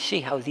 I need to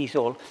see how these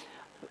all,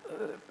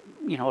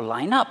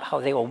 line up, how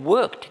they all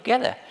work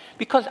together.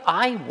 Because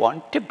I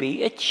want to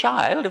be a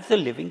child of the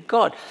living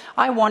God.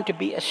 I want to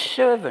be a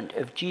servant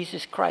of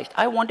Jesus Christ.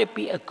 I want to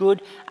be a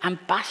good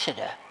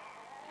ambassador.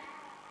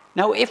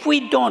 Now, if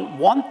we don't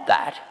want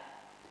that,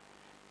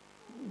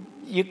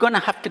 you're going to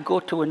have to go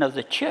to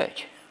another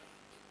church,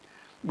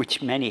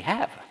 which many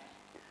have.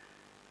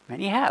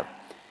 Many have.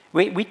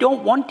 We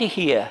don't want to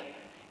hear,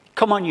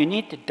 come on, you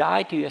need to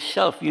die to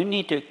yourself. You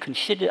need to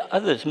consider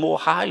others more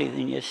highly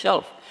than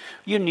yourself.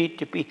 You need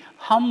to be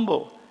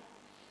humble.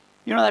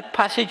 You know that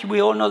passage, we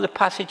all know the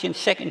passage in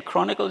 2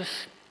 Chronicles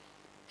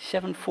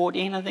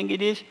 7:14, I think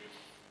it is.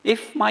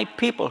 If my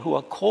people who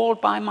are called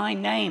by my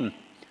name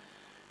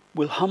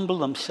will humble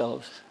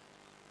themselves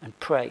and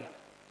pray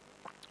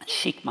and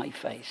seek my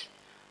face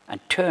and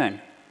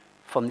turn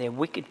from their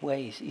wicked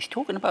ways. He's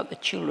talking about the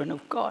children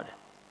of God.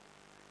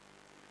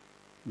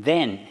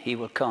 Then he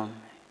will come,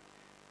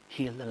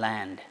 heal the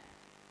land,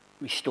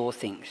 restore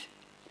things.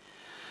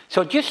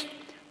 So just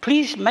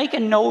please make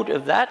a note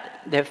of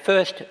that. They're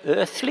first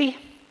earthly,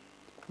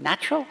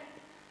 natural.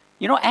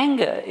 You know,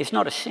 anger is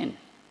not a sin.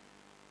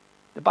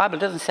 The Bible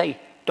doesn't say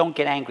don't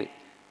get angry.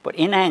 But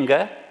in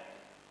anger,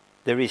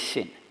 there is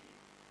sin.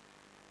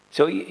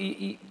 So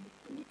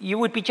you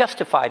would be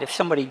justified if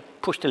somebody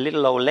pushed a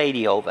little old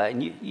lady over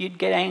and you'd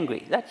get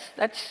angry.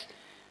 That's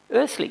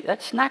earthly.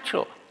 That's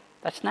natural.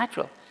 That's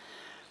natural.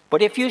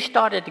 But if you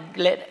started to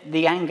let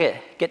the anger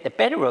get the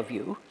better of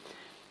you,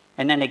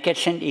 and then it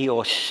gets into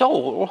your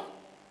soul,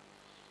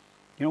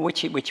 you know,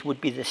 which would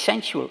be the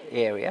sensual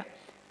area,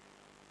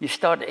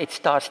 it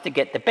starts to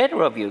get the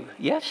better of you.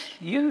 Yes,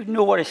 you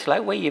know what it's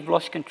like where you've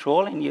lost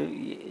control and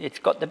it's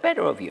got the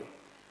better of you.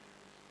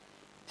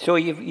 So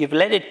you've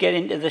let it get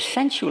into the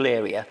sensual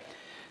area.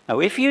 Now,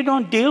 if you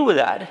don't deal with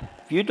that,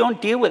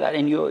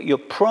 and you're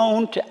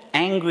prone to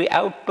angry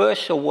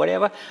outbursts or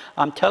whatever,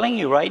 I'm telling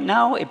you right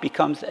now, it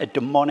becomes a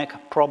demonic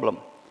problem.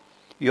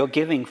 You're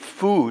giving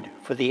food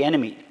for the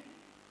enemy.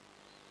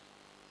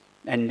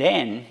 And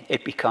then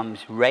it becomes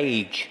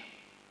rage.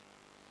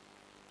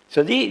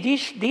 So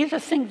these are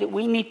things that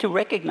we need to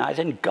recognize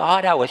and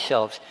guard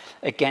ourselves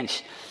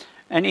against.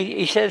 And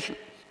he says,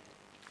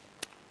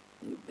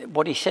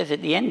 what he says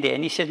at the end there,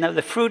 and he says, now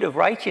the fruit of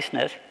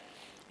righteousness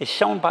is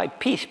sown by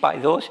peace by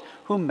those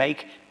who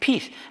make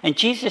peace. And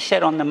Jesus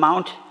said on the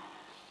Mount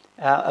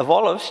of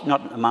Olives,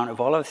 not the Mount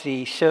of Olives,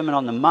 the Sermon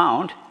on the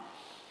Mount,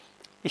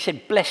 he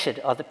said, blessed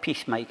are the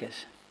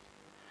peacemakers.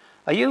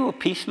 Are you a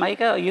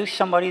peacemaker? Are you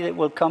somebody that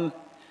will come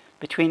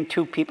between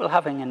two people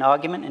having an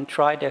argument and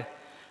try to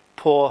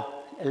pour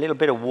a little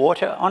bit of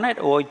water on it,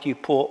 or do you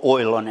pour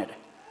oil on it?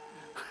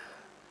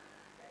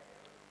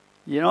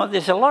 You know,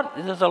 there's a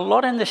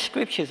lot in the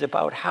scriptures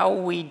about how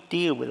we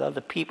deal with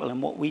other people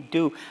and what we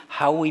do,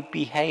 how we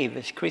behave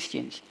as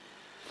Christians.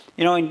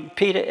 You know, in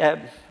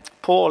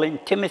Paul in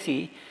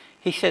Timothy,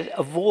 he says,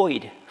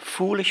 avoid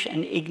foolish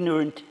and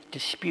ignorant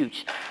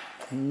disputes,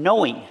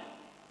 knowing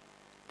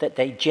that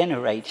they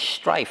generate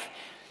strife.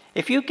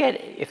 If you get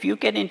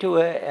into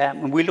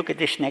and we look at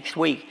this next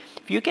week,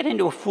 if you get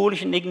into a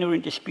foolish and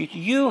ignorant dispute,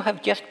 you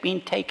have just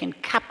been taken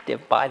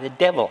captive by the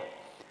devil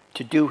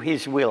to do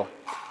his will.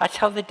 That's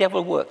how the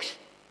devil works.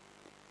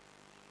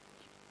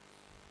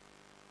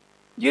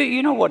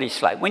 You know what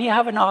it's like. When you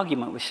have an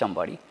argument with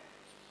somebody,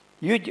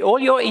 all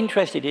you're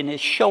interested in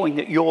is showing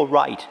that you're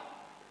right.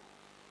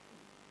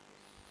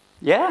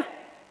 Yeah?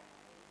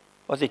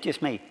 Or is it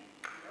just me?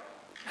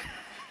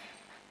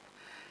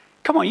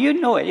 Come on, you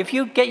know it. If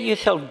you get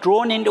yourself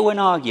drawn into an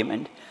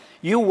argument,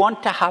 you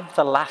want to have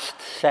the last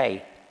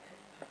say.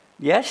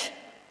 Yes?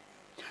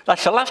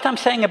 That's the last I'm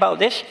saying about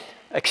this,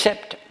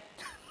 except.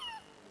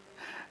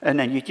 And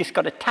then you just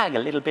got to tag a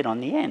little bit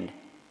on the end.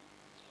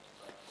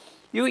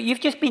 You've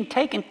just been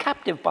taken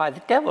captive by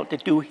the devil to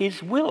do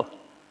his will.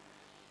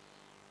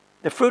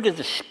 The fruit of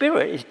the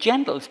Spirit is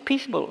gentle, it's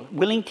peaceable,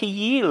 willing to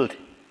yield.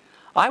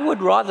 I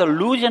would rather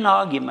lose an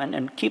argument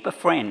and keep a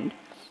friend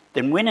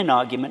than win an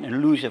argument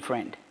and lose a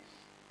friend.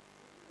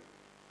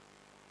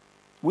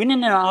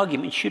 Winning an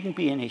argument shouldn't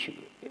be an issue.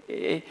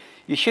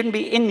 You shouldn't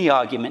be in the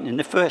argument in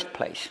the first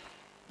place.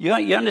 You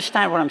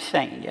understand what I'm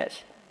saying,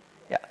 yes?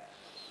 Yeah.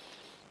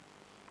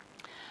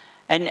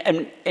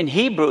 And in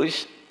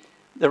Hebrews,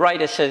 the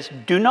writer says,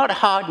 do not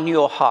harden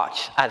your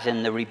hearts as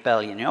in the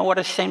rebellion. You know what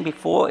I was saying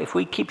before? If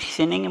we keep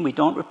sinning and we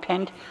don't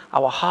repent,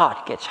 our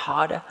heart gets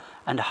harder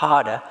and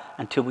harder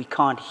until we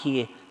can't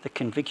hear the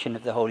conviction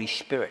of the Holy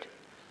Spirit.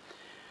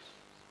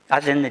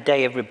 As in the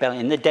day of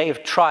rebellion, the day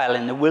of trial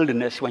in the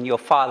wilderness when your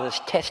fathers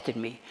tested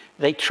me.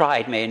 They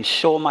tried me and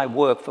saw my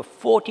work for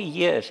 40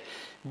 years.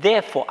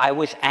 Therefore, I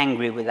was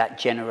angry with that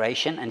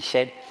generation and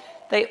said,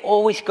 they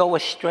always go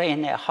astray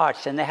in their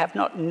hearts and they have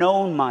not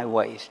known my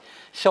ways.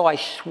 So I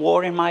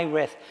swore in my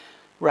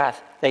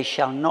wrath, they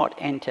shall not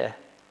enter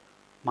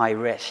my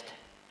rest.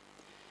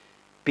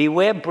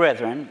 Beware,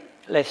 brethren,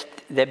 lest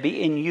there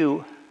be in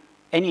you,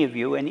 any of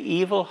you, an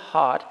evil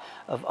heart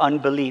of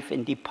unbelief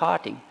in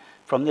departing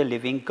from the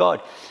living God.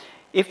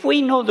 If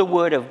we know the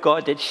word of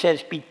God that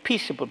says be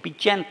peaceable, be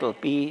gentle,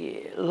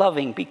 be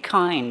loving, be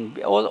kind,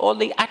 all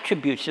the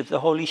attributes of the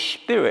Holy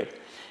Spirit,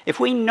 if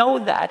we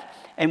know that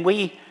and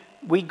we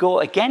go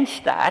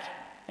against that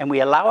and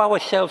we allow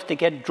ourselves to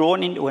get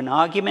drawn into an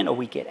argument or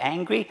we get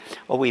angry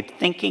or we're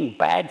thinking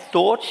bad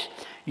thoughts,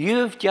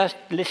 you've just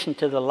listened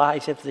to the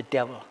lies of the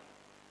devil.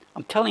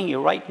 I'm telling you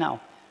right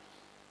now,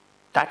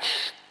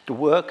 that's the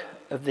work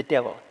of the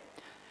devil.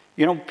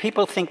 You know,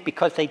 people think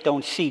because they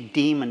don't see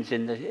demons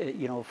in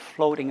the,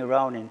 floating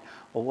around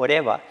or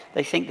whatever,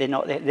 they think they're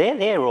not there. They're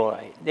there all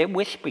right. They're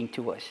whispering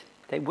to us.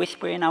 They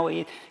whisper in our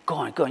ear, go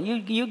on.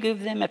 You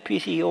give them a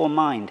piece of your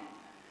mind.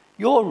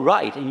 You're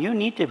right, and you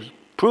need to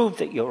prove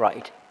that you're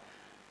right.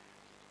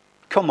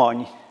 Come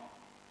on.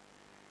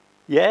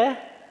 Yeah?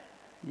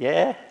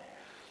 Yeah?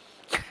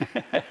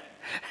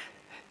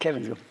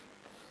 Kevin's going.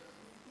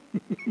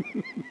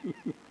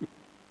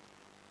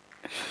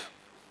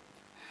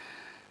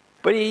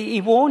 But he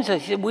warns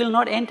us that we'll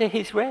not enter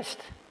his rest.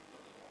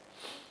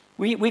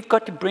 We've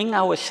got to bring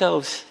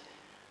ourselves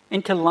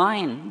into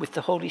line with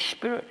the Holy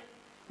Spirit.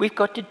 We've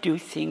got to do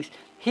things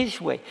his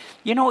way.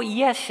 You know,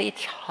 yes,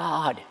 it's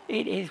hard.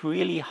 It is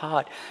really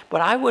hard. But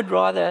I would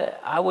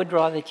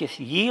rather just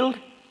yield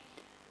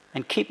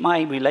and keep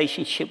my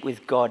relationship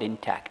with God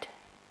intact.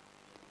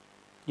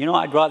 You know,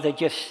 I'd rather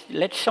just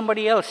let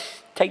somebody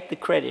else take the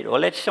credit or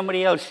let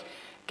somebody else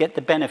get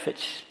the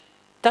benefits.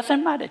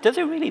 Doesn't matter. Does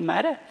it really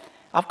matter?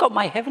 I've got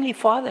my Heavenly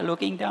Father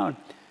looking down.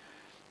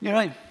 You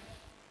know,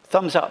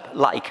 thumbs up,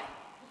 like.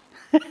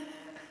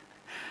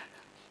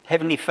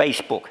 Heavenly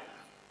Facebook.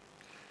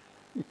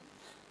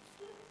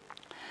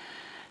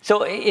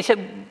 So it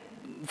said,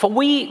 for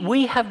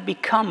we have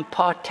become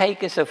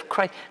partakers of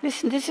Christ.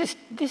 Listen,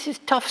 this is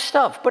tough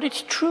stuff, but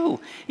it's true.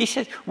 He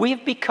says, we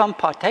have become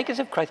partakers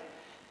of Christ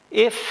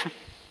if,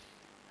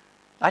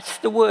 that's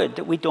the word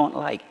that we don't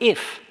like,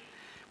 if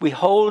we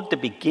hold the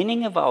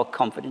beginning of our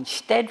confidence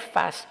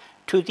steadfast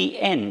to the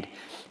end,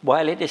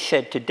 while it is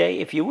said today,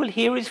 if you will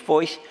hear his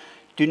voice,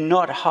 do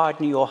not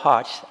harden your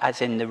hearts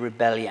as in the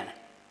rebellion.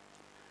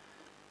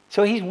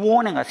 So he's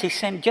warning us. He's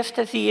saying, just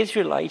as the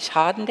Israelites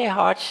hardened their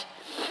hearts,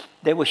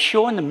 they were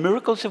shown the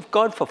miracles of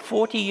God for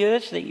 40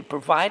 years that he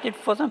provided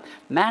for them.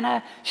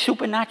 Manna,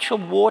 supernatural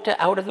water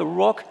out of the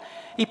rock.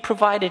 He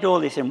provided all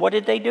this. And what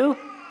did they do?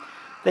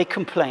 They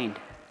complained.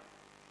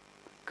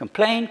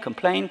 Complained.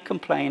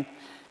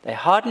 They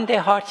hardened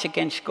their hearts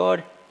against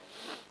God.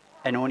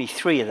 And only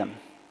 3 of them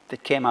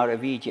that came out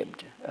of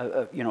Egypt,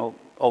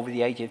 over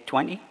the age of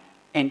 20,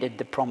 entered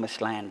the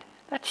promised land.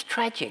 That's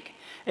tragic.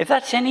 If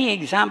that's any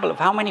example of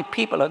how many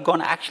people are going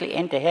to actually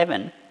enter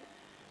heaven,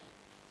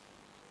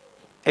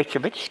 it's a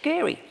bit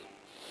scary.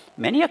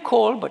 Many are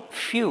called, but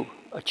few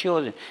are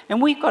chosen.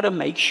 And we've got to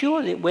make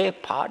sure that we're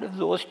part of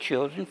those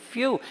chosen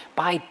few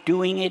by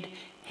doing it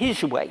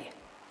his way.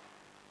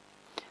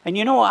 And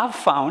I've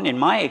found in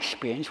my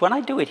experience, when I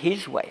do it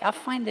his way, I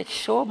find it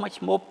so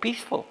much more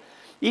peaceful.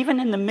 Even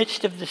in the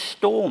midst of the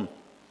storm,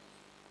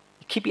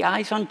 you keep your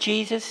eyes on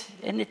Jesus,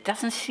 and it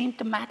doesn't seem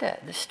to matter.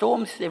 The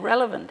storm's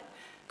irrelevant,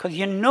 because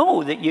you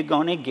know that you're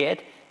going to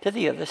get to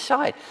the other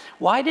side.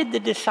 Why did the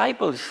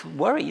disciples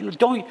worry?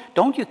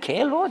 Don't you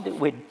care, Lord, that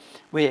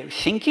we're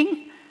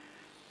sinking?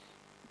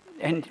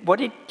 And what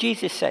did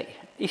Jesus say?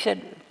 He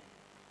said,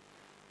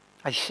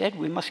 I said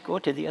we must go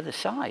to the other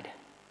side.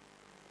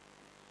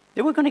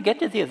 They were going to get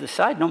to the other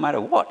side no matter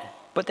what.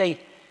 But they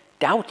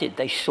doubted.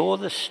 They saw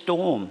the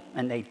storm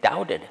and they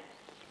doubted.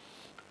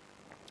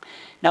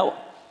 Now,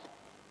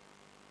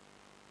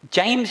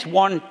 James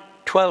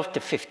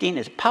 1:12-15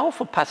 is a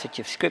powerful passage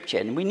of Scripture,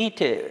 and we need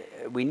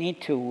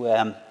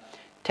to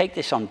take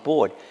this on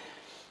board.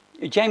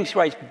 James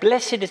writes,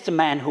 "Blessed is the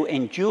man who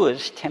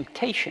endures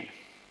temptation.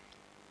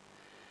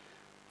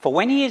 For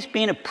when he has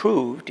been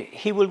approved,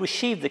 he will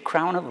receive the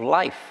crown of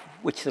life,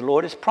 which the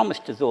Lord has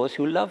promised to those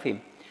who love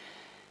him.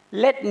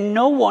 Let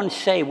no one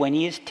say when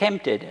he is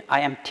tempted,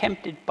 I am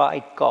tempted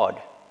by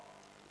God.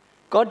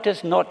 God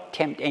does not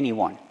tempt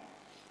anyone.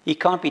 He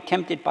can't be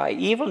tempted by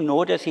evil,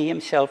 nor does he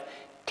himself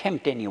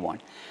tempt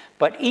anyone.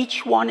 But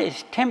each one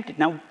is tempted."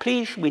 Now,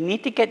 please, we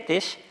need to get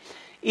this.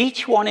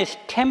 Each one is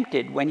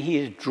tempted when he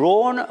is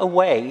drawn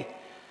away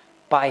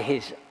by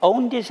his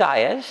own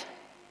desires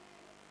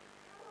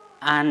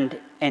and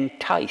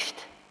enticed.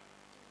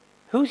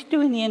 Who's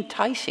doing the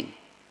enticing?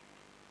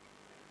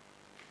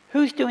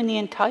 Who's doing the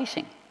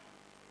enticing?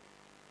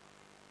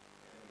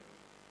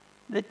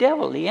 The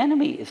devil, the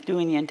enemy, is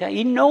doing the enticing.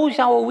 He knows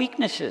our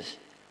weaknesses.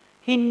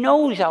 He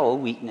knows our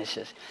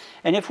weaknesses.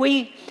 And if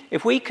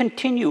we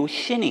continue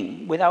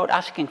sinning without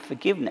asking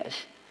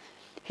forgiveness,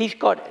 he's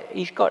got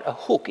a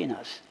hook in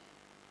us.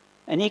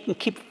 And he can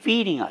keep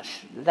feeding us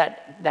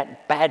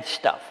that bad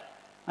stuff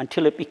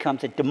until it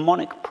becomes a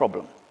demonic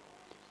problem.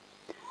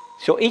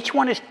 So each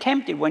one is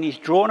tempted when he's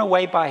drawn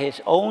away by his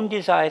own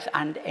desires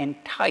and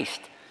enticed.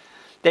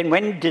 Then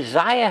when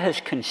desire has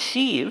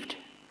conceived,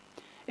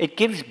 it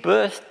gives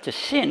birth to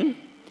sin.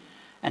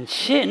 And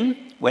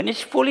sin, when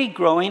it's fully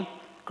grown,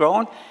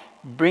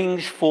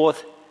 brings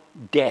forth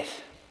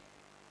death.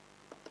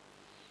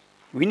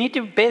 We need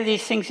to bear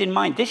these things in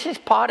mind. This is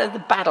part of the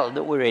battle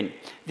that we're in.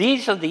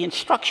 These are the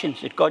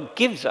instructions that God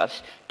gives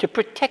us to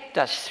protect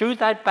us through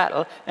that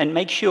battle and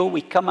make sure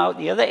we come out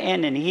the other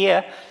end and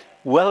hear,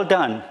 "Well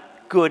done,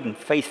 good and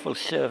faithful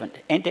servant.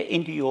 Enter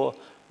into your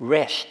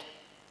rest."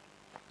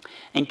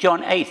 In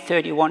John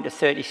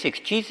 8:31-36,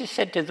 Jesus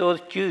said to those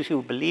Jews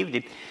who believed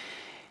him,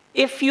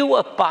 "If you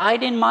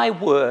abide in my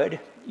word,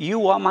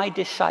 you are my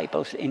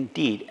disciples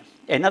indeed."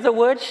 In other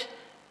words,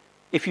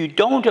 if you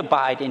don't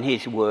abide in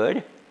his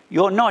word,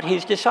 you're not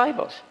his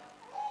disciples.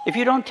 If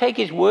you don't take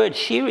his word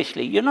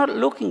seriously, you're not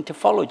looking to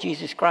follow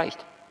Jesus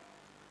Christ.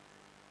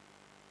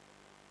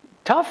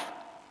 Tough?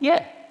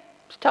 Yeah,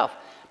 it's tough.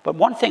 But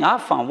one thing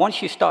I've found,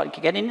 once you start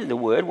to get into the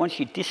word, once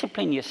you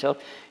discipline yourself,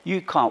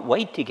 you can't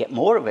wait to get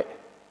more of it.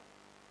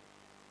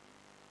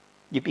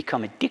 You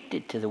become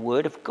addicted to the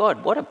word of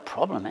God. What a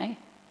problem, eh?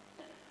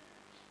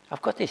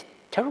 I've got this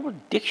terrible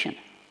addiction.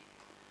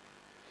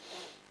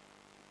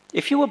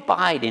 "If you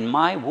abide in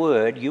my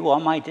word, you are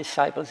my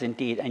disciples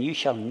indeed, and you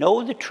shall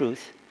know the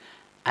truth,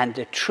 and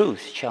the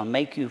truth shall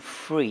make you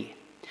free."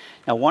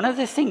 Now, one of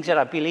the things that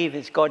I believe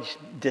is God's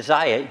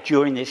desire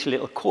during this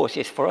little course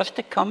is for us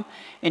to come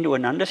into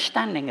an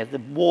understanding of the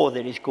war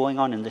that is going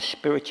on in the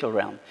spiritual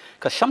realm.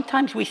 Because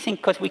sometimes we think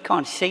because we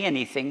can't see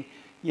anything,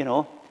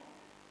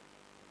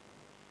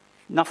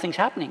 nothing's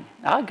happening.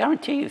 I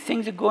guarantee you,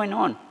 things are going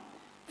on.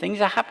 Things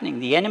are happening.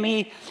 The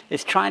enemy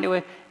is trying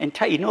to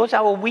entice. He knows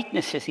our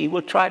weaknesses. He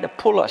will try to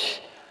pull us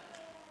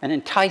and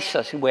entice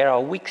us where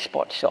our weak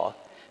spots are.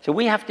 So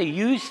we have to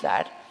use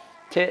that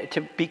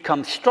to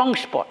become strong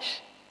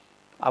spots.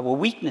 Our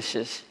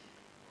weaknesses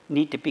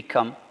need to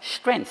become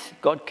strengths.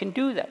 God can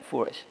do that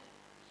for us.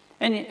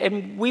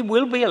 And we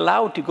will be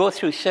allowed to go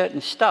through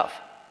certain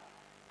stuff.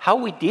 How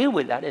we deal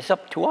with that is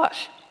up to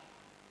us.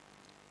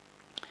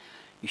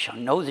 "You shall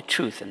know the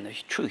truth, and the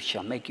truth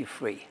shall make you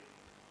free."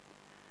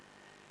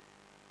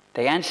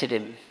 They answered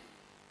him,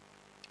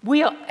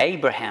 "We are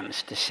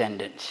Abraham's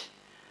descendants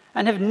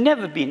and have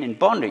never been in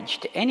bondage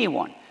to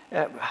anyone."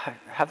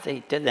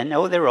 Did they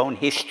know their own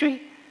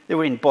history? They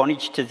were in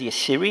bondage to the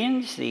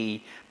Assyrians,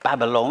 the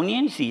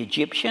Babylonians, the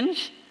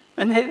Egyptians.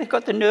 And they've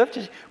got the nerve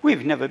to say,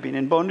 "We've never been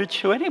in bondage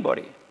to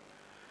anybody."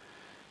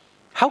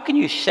 "How can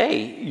you say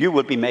you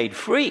will be made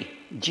free?"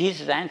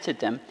 Jesus answered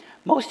them,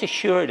 "Most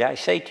assuredly I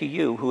say to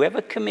you,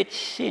 whoever commits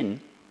sin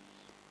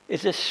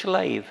is a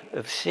slave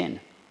of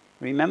sin.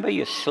 Remember,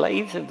 you're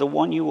slaves of the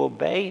one you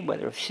obey,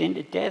 whether of sin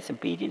to death,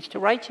 obedience to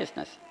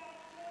righteousness.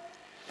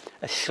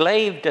 A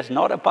slave does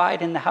not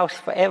abide in the house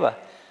forever,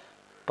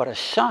 but a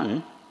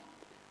son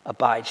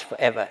abides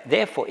forever.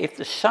 Therefore, if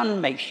the Son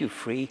makes you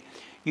free,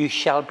 you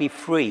shall be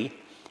free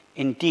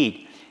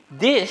indeed."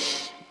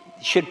 This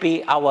should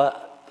be our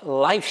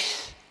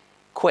life's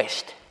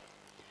quest,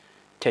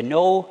 to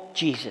know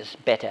Jesus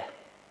better,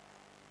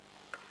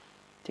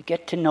 to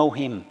get to know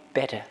him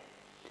better.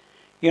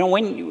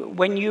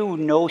 When you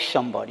know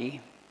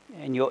somebody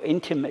and you're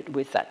intimate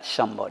with that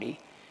somebody,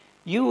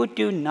 you would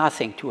do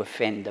nothing to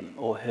offend them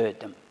or hurt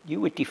them.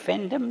 You would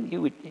defend them.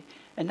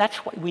 And that's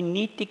why we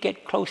need to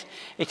get close.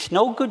 It's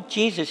no good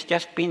Jesus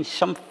just being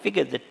some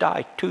figure that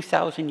died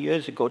 2,000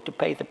 years ago to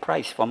pay the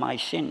price for my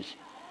sins.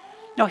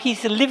 No,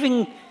 he's the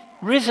living,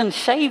 risen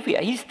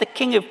Savior. He's the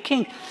King of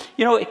Kings.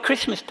 You know, at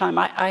Christmas time,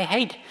 I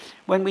hate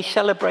when we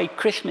celebrate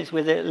Christmas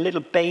with a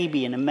little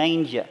baby in a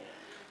manger.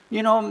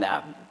 You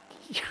know,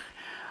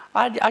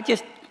 I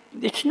just,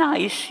 it's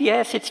nice,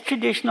 yes, it's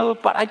traditional,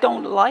 but I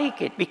don't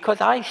like it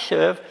because I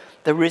serve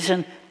the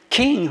risen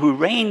King who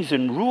reigns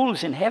and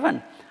rules in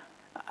heaven.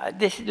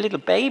 This little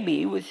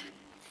baby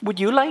would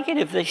you like it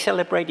if they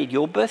celebrated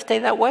your birthday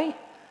that way?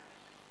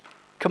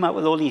 Come out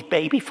with all these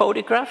baby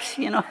photographs,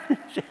 you know?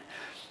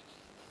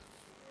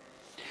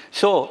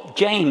 So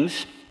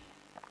James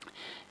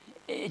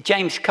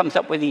comes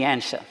up with the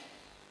answer.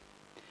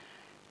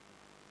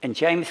 In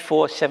James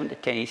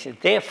 4:7-10, he says,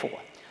 therefore,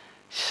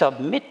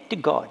 submit to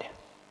God,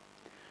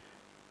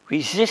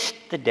 resist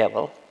the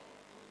devil,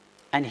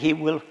 and he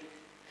will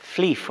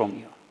flee from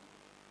you.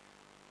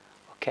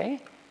 Okay?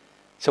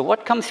 So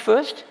what comes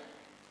first?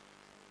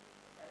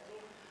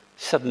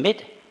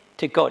 Submit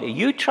to God. If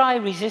you try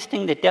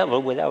resisting the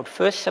devil without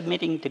first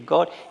submitting to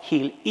God,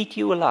 he'll eat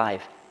you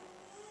alive.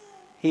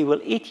 He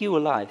will eat you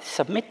alive.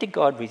 Submit to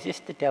God,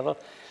 resist the devil,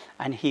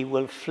 and he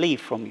will flee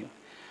from you.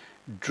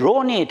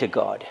 Draw near to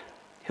God.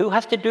 Who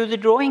has to do the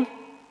drawing?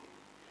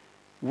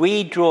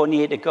 We draw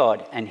near to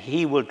God, and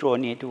he will draw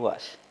near to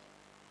us.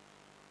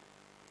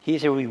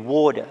 He's a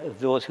rewarder of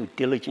those who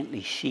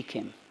diligently seek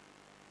him.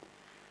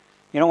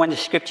 You know, when the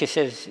scripture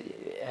says,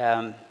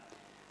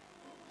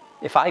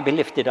 if I be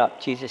lifted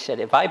up, Jesus said,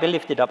 if I be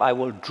lifted up, I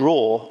will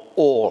draw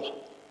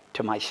all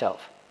to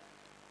myself.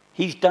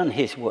 He's done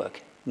his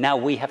work. Now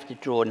we have to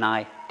draw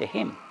nigh to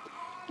him.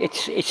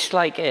 It's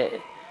like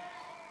I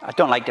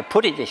don't like to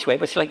put it this way,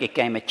 but it's like a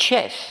game of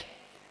chess.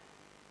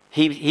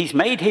 He's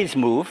made his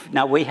move.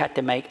 Now we had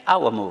to make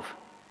our move.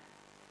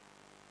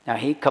 Now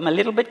he come a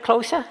little bit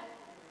closer,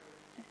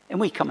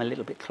 and we come a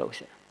little bit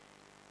closer.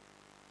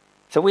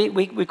 So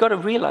we've got to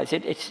realize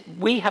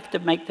we have to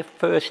make the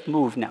first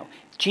move now.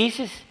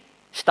 Jesus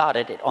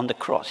started it on the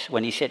cross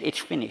when he said, it's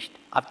finished.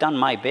 I've done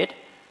my bit.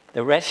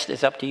 The rest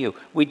is up to you.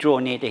 We draw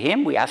near to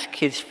him. We ask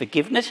his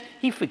forgiveness.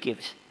 He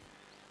forgives.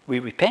 We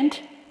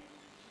repent,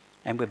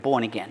 and we're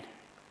born again.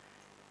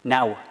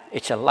 Now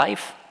it's a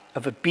life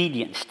of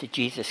obedience to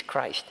Jesus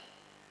Christ.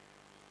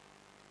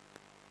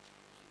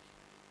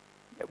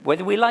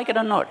 Whether we like it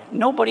or not,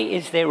 nobody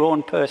is their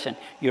own person.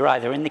 You're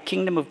either in the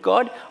kingdom of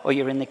God or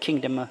you're in the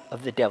kingdom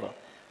of the devil.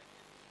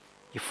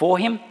 You're for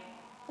him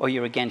or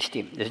you're against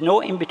him. There's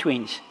no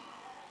in-betweens.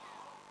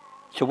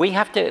 So we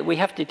have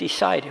to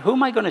decide, who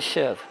am I going to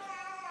serve?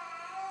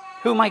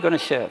 Who am I going to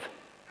serve?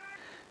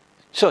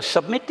 So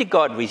submit to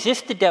God,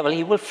 resist the devil,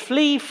 he will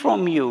flee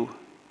from you.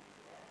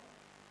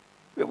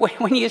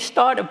 When you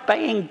start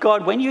obeying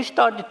God, when you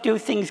start to do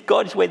things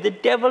God's way, the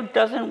devil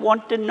doesn't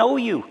want to know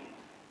you.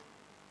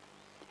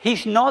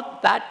 He's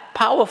not that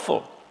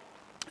powerful.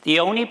 The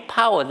only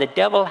power the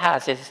devil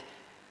has is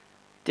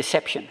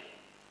deception.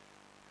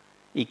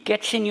 He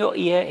gets in your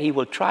ear, he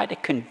will try to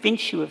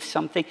convince you of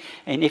something,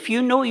 and if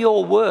you know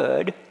your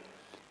word,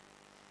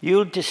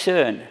 you'll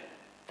discern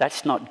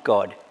that's not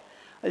God.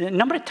 A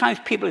number of times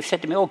people have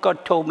said to me, oh,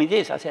 God told me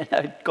this. I said,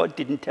 no, God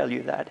didn't tell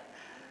you that.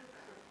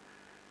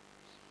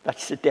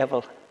 That's the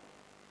devil.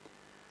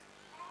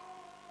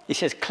 He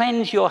says,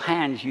 cleanse your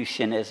hands, you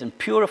sinners, and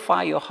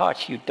purify your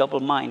hearts, you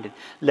double-minded.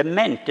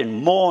 Lament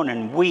and mourn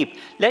and weep.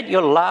 Let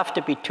your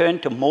laughter be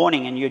turned to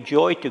mourning and your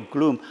joy to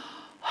gloom.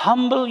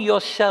 Humble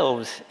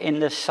yourselves in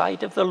the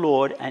sight of the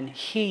Lord, and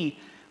he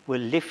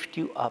will lift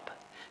you up.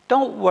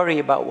 Don't worry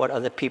about what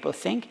other people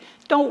think.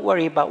 Don't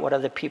worry about what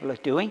other people are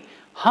doing.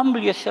 Humble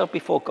yourself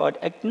before God.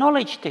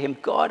 Acknowledge to him,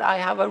 God, I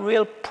have a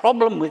real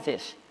problem with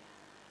this.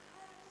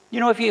 You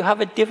know, if you have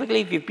a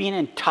difficulty, if you've been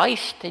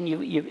enticed and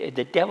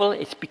the devil,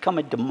 it's become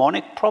a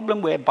demonic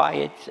problem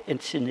whereby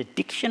it's an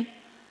addiction.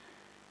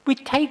 We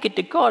take it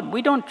to God.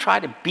 We don't try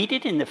to beat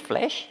it in the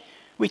flesh.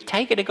 We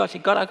take it to God and say,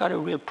 God, I got a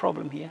real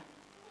problem here.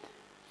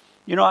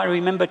 You know, I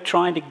remember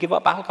trying to give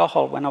up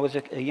alcohol when I was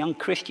a young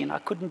Christian. I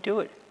couldn't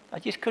do it. I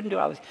just couldn't do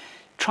it. I was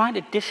trying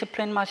to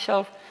discipline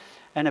myself.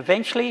 And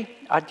eventually,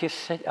 I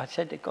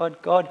said to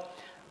God, God,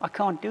 I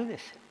can't do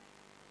this.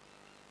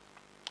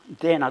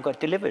 Then I got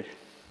delivered.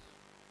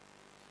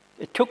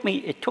 It took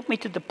me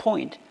to the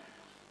point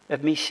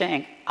of me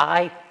saying,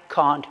 I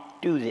can't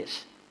do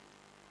this.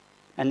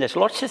 And there's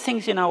lots of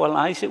things in our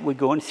lives that we're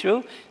going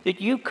through that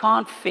you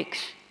can't fix.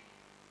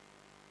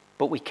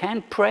 But we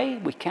can pray,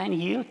 we can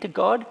yield to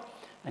God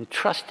and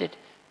trust it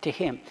to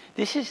him.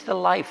 This is the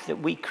life that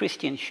we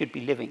Christians should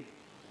be living.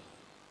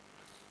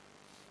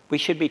 We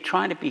should be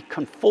trying to be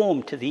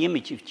conformed to the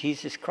image of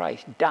Jesus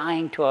Christ,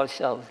 dying to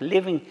ourselves,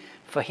 living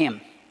for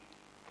him.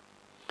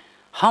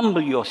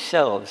 Humble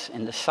yourselves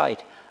in the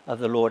sight of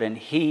the Lord, and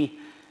he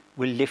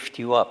will lift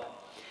you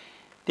up.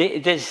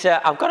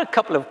 I've got a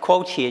couple of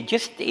quotes here,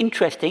 just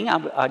interesting.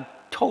 I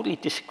totally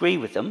disagree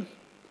with them,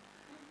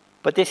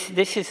 but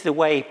this is the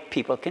way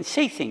people can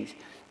see things.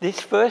 This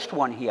first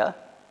one here,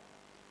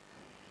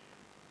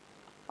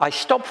 I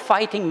stopped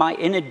fighting my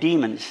inner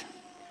demons.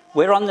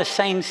 We're on the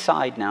same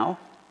side now.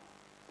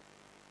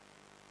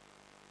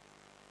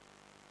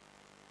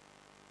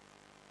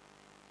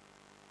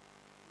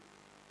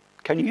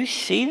 Can you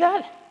see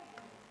that?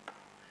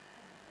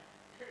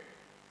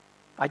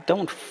 I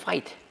don't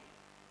fight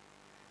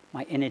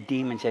my inner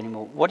demons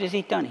anymore. What has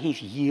he done?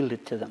 He's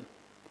yielded to them.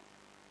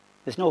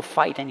 There's no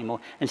fight anymore.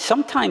 And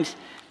sometimes,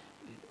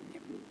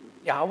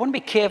 I want to be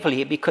careful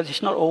here because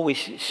it's not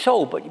always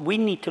so, but we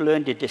need to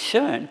learn to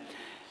discern.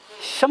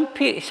 Some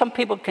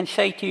people can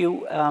say to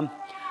you, oh,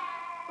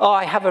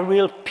 I have a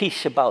real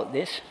peace about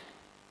this.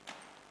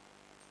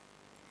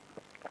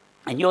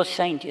 And you're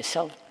saying to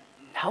yourself,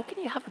 how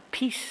can you have a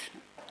peace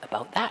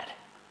about that?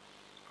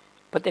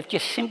 But they've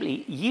just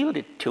simply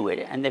yielded to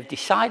it, and they've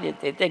decided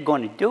that they're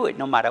going to do it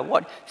no matter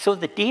what. So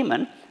the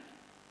demon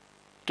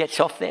gets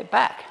off their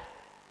back.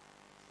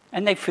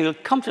 And they feel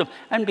comfortable.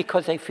 And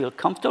because they feel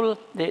comfortable,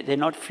 they're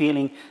not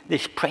feeling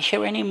this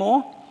pressure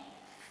anymore.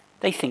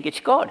 They think it's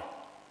God.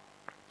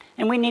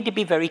 And we need to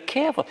be very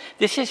careful.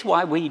 This is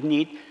why we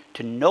need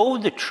to know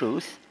the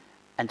truth,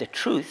 and the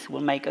truth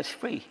will make us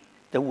free.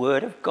 The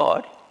Word of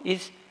God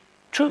is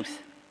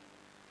truth.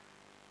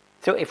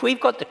 So if we've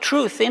got the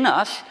truth in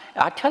us,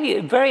 I tell you,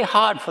 it's very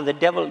hard for the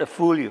devil to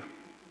fool you.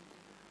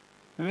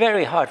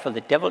 Very hard for the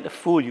devil to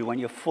fool you when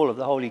you're full of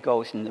the Holy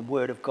Ghost and the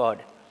Word of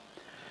God.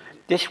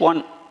 This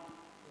one,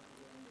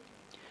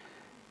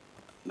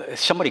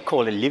 somebody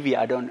called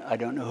Olivia, I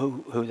don't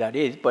know who that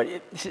is, but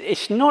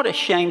it's not a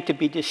shame to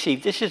be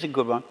deceived. This is a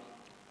good one.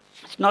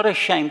 It's not a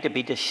shame to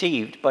be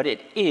deceived, but it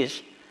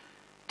is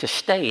to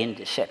stay in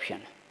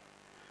deception.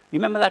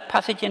 Remember that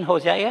passage in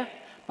Hosea?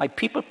 My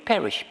people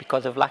perish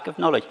because of lack of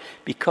knowledge,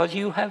 because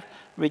you have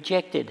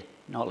rejected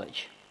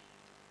knowledge.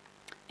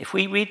 If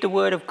we read the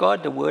Word of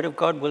God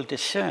will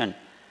discern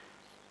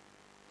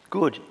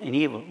good and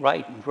evil,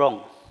 right and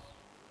wrong.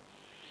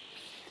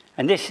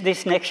 And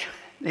this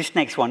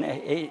next one,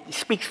 it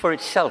speaks for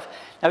itself.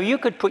 Now, you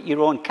could put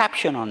your own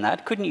caption on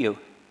that, couldn't you?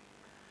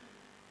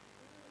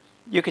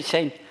 You could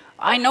say,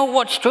 I know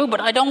what's true, but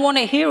I don't want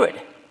to hear it.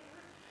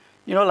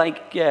 You know,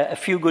 like A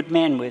Few Good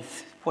Men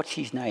with, what's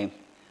his name?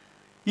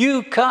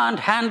 You can't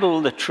handle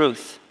the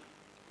truth.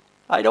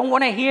 I don't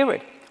want to hear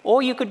it.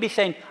 Or you could be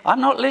saying, I'm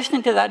not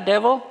listening to that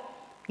devil.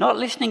 Not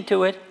listening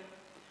to it.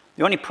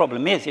 The only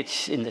problem is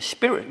it's in the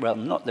spirit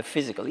realm, not the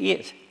physical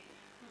ears.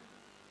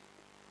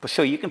 But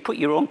so you can put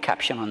your own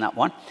caption on that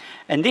one.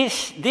 And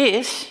this,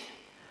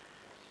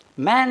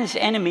 man's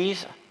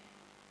enemies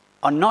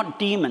are not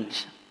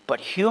demons, but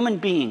human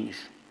beings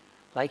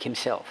like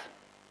himself.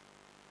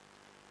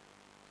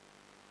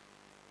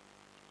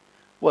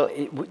 Well,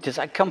 does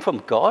that come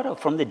from God or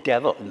from the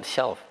devil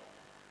himself?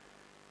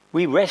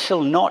 We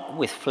wrestle not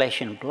with flesh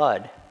and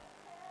blood,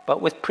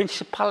 but with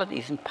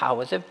principalities and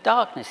powers of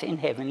darkness in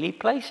heavenly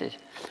places.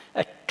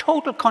 A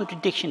total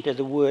contradiction to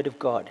the Word of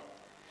God.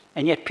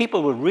 And yet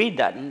people will read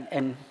that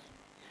and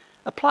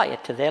apply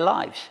it to their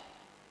lives.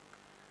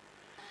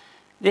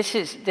 This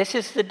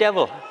is the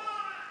devil.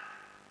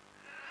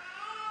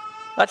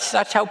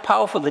 That's how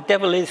powerful the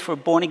devil is for a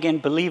born-again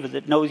believer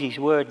that knows his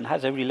Word and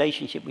has a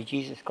relationship with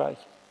Jesus Christ.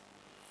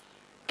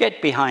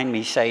 Get behind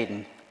me,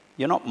 Satan.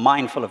 You're not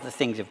mindful of the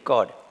things of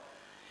God.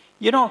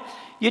 You know,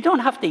 you don't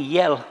have to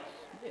yell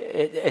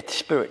at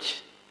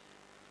spirits.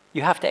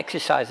 You have to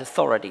exercise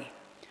authority.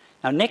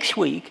 Now, next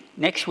week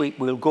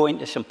we'll go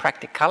into some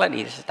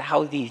practicalities as to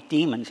how these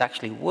demons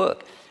actually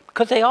work,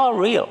 because they are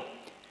real.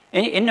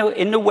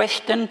 In the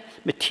Western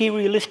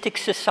materialistic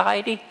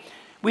society,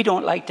 we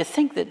don't like to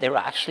think that there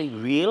are actually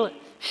real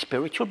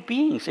spiritual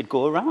beings that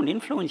go around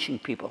influencing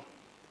people.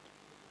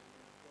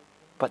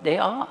 But they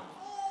are.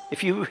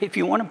 If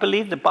you want to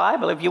believe the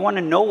Bible, if you want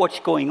to know what's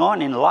going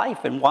on in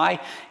life and why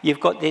you've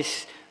got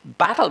this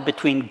battle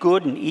between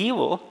good and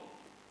evil,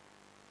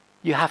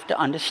 you have to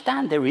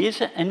understand there is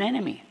an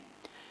enemy.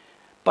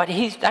 But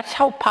that's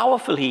how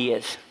powerful he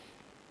is.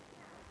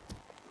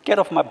 Get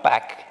off my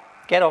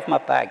back. Get off my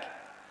back.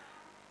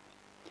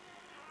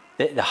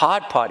 The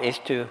hard part is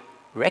to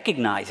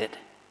recognize it.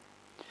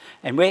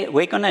 And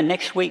we're going to,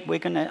 next week,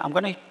 I'm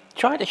going to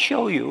try to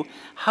show you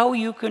how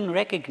you can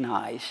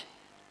recognize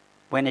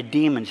when a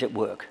demon's at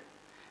work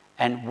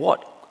and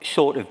what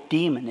sort of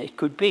demon it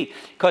could be.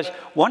 Because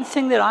one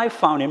thing that I've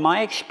found in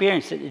my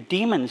experience that the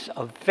demons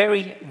are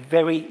very,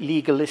 very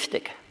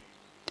legalistic.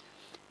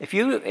 If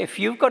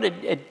you've got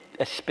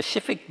a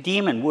specific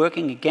demon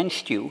working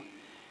against you,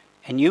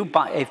 and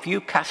if you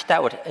cast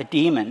out a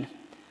demon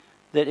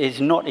that is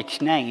not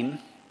its name,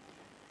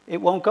 it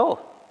won't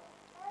go.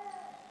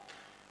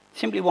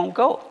 Simply won't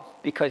go,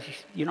 because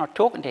you're not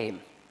talking to him.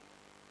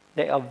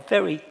 They are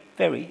very,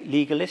 very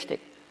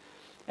legalistic.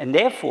 And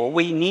therefore,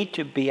 we need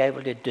to be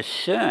able to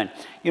discern.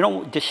 You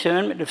know,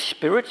 discernment of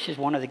spirits is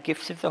one of the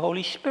gifts of the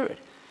Holy Spirit.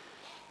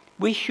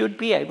 We should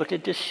be able to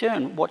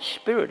discern what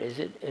spirit is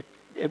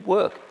at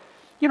work.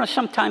 You know,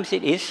 sometimes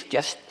it is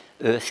just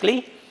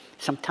earthly,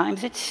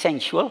 sometimes it's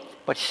sensual,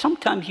 but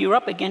sometimes you're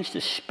up against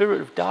the spirit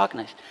of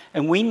darkness,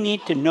 and we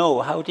need to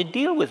know how to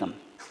deal with them.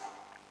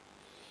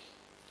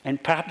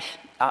 And perhaps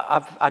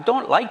I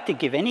don't like to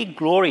give any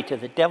glory to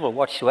the devil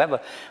whatsoever,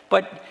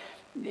 but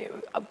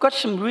I've got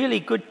some really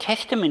good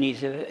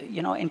testimonies,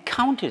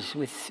 encounters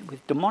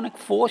with demonic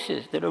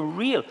forces that are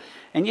real.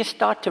 And you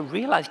start to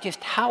realize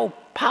just how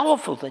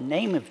powerful the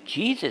name of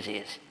Jesus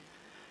is.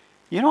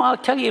 I'll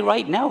tell you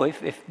right now,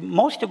 if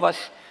most of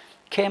us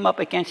came up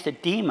against a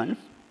demon,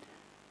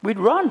 we'd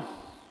run.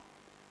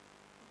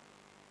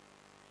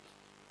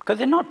 Because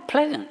they're not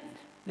pleasant.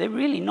 They're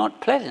really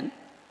not pleasant.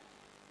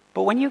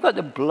 But when you've got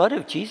the blood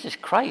of Jesus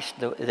Christ,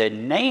 the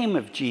name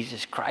of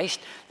Jesus Christ,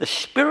 the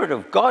Spirit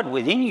of God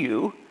within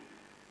you,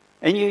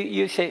 and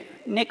you say,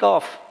 nick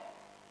off,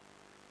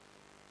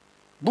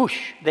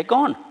 whoosh, they're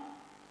gone.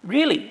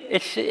 Really,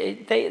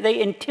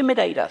 they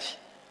intimidate us.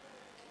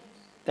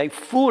 They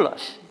fool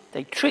us.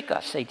 They trick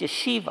us. They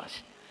deceive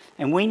us.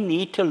 And we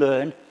need to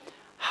learn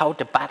how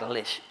to battle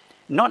this.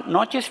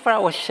 Not just for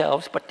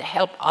ourselves, but to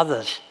help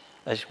others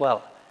as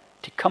well,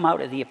 to come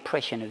out of the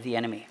oppression of the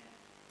enemy.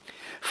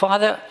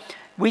 Father,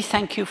 we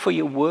thank you for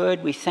your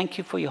word. We thank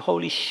you for your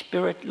Holy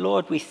Spirit.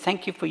 Lord, we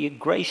thank you for your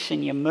grace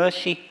and your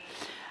mercy.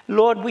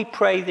 Lord, we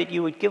pray that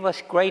you would give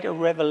us greater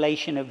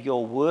revelation of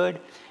your word,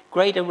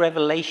 greater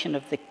revelation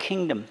of the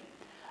kingdom,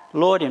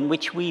 Lord, in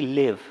which we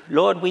live.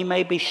 Lord, we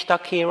may be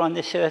stuck here on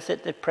this earth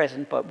at the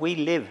present, but we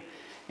live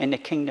in the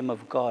kingdom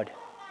of God.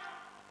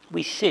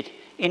 We sit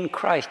in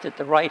Christ at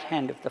the right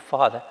hand of the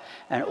Father,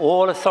 and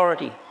all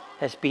authority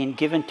has been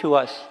given to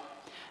us.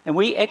 And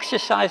we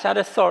exercise that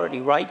authority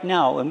right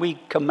now, and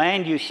we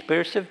command you,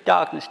 spirits of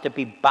darkness, to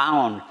be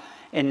bound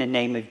in the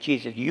name of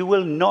Jesus. You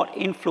will not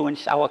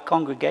influence our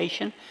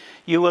congregation.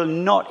 You will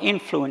not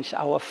influence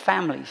our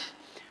families.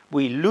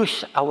 We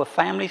loose our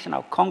families and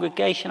our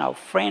congregation, our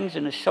friends,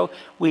 and so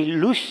we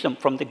loose them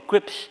from the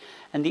grips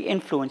and the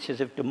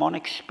influences of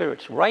demonic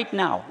spirits right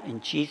now,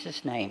 in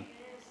Jesus' name.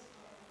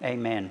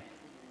 Amen.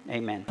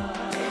 Amen. No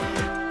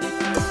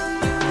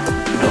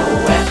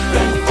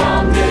weapon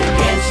formed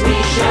against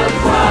me shall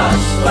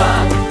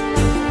prosper.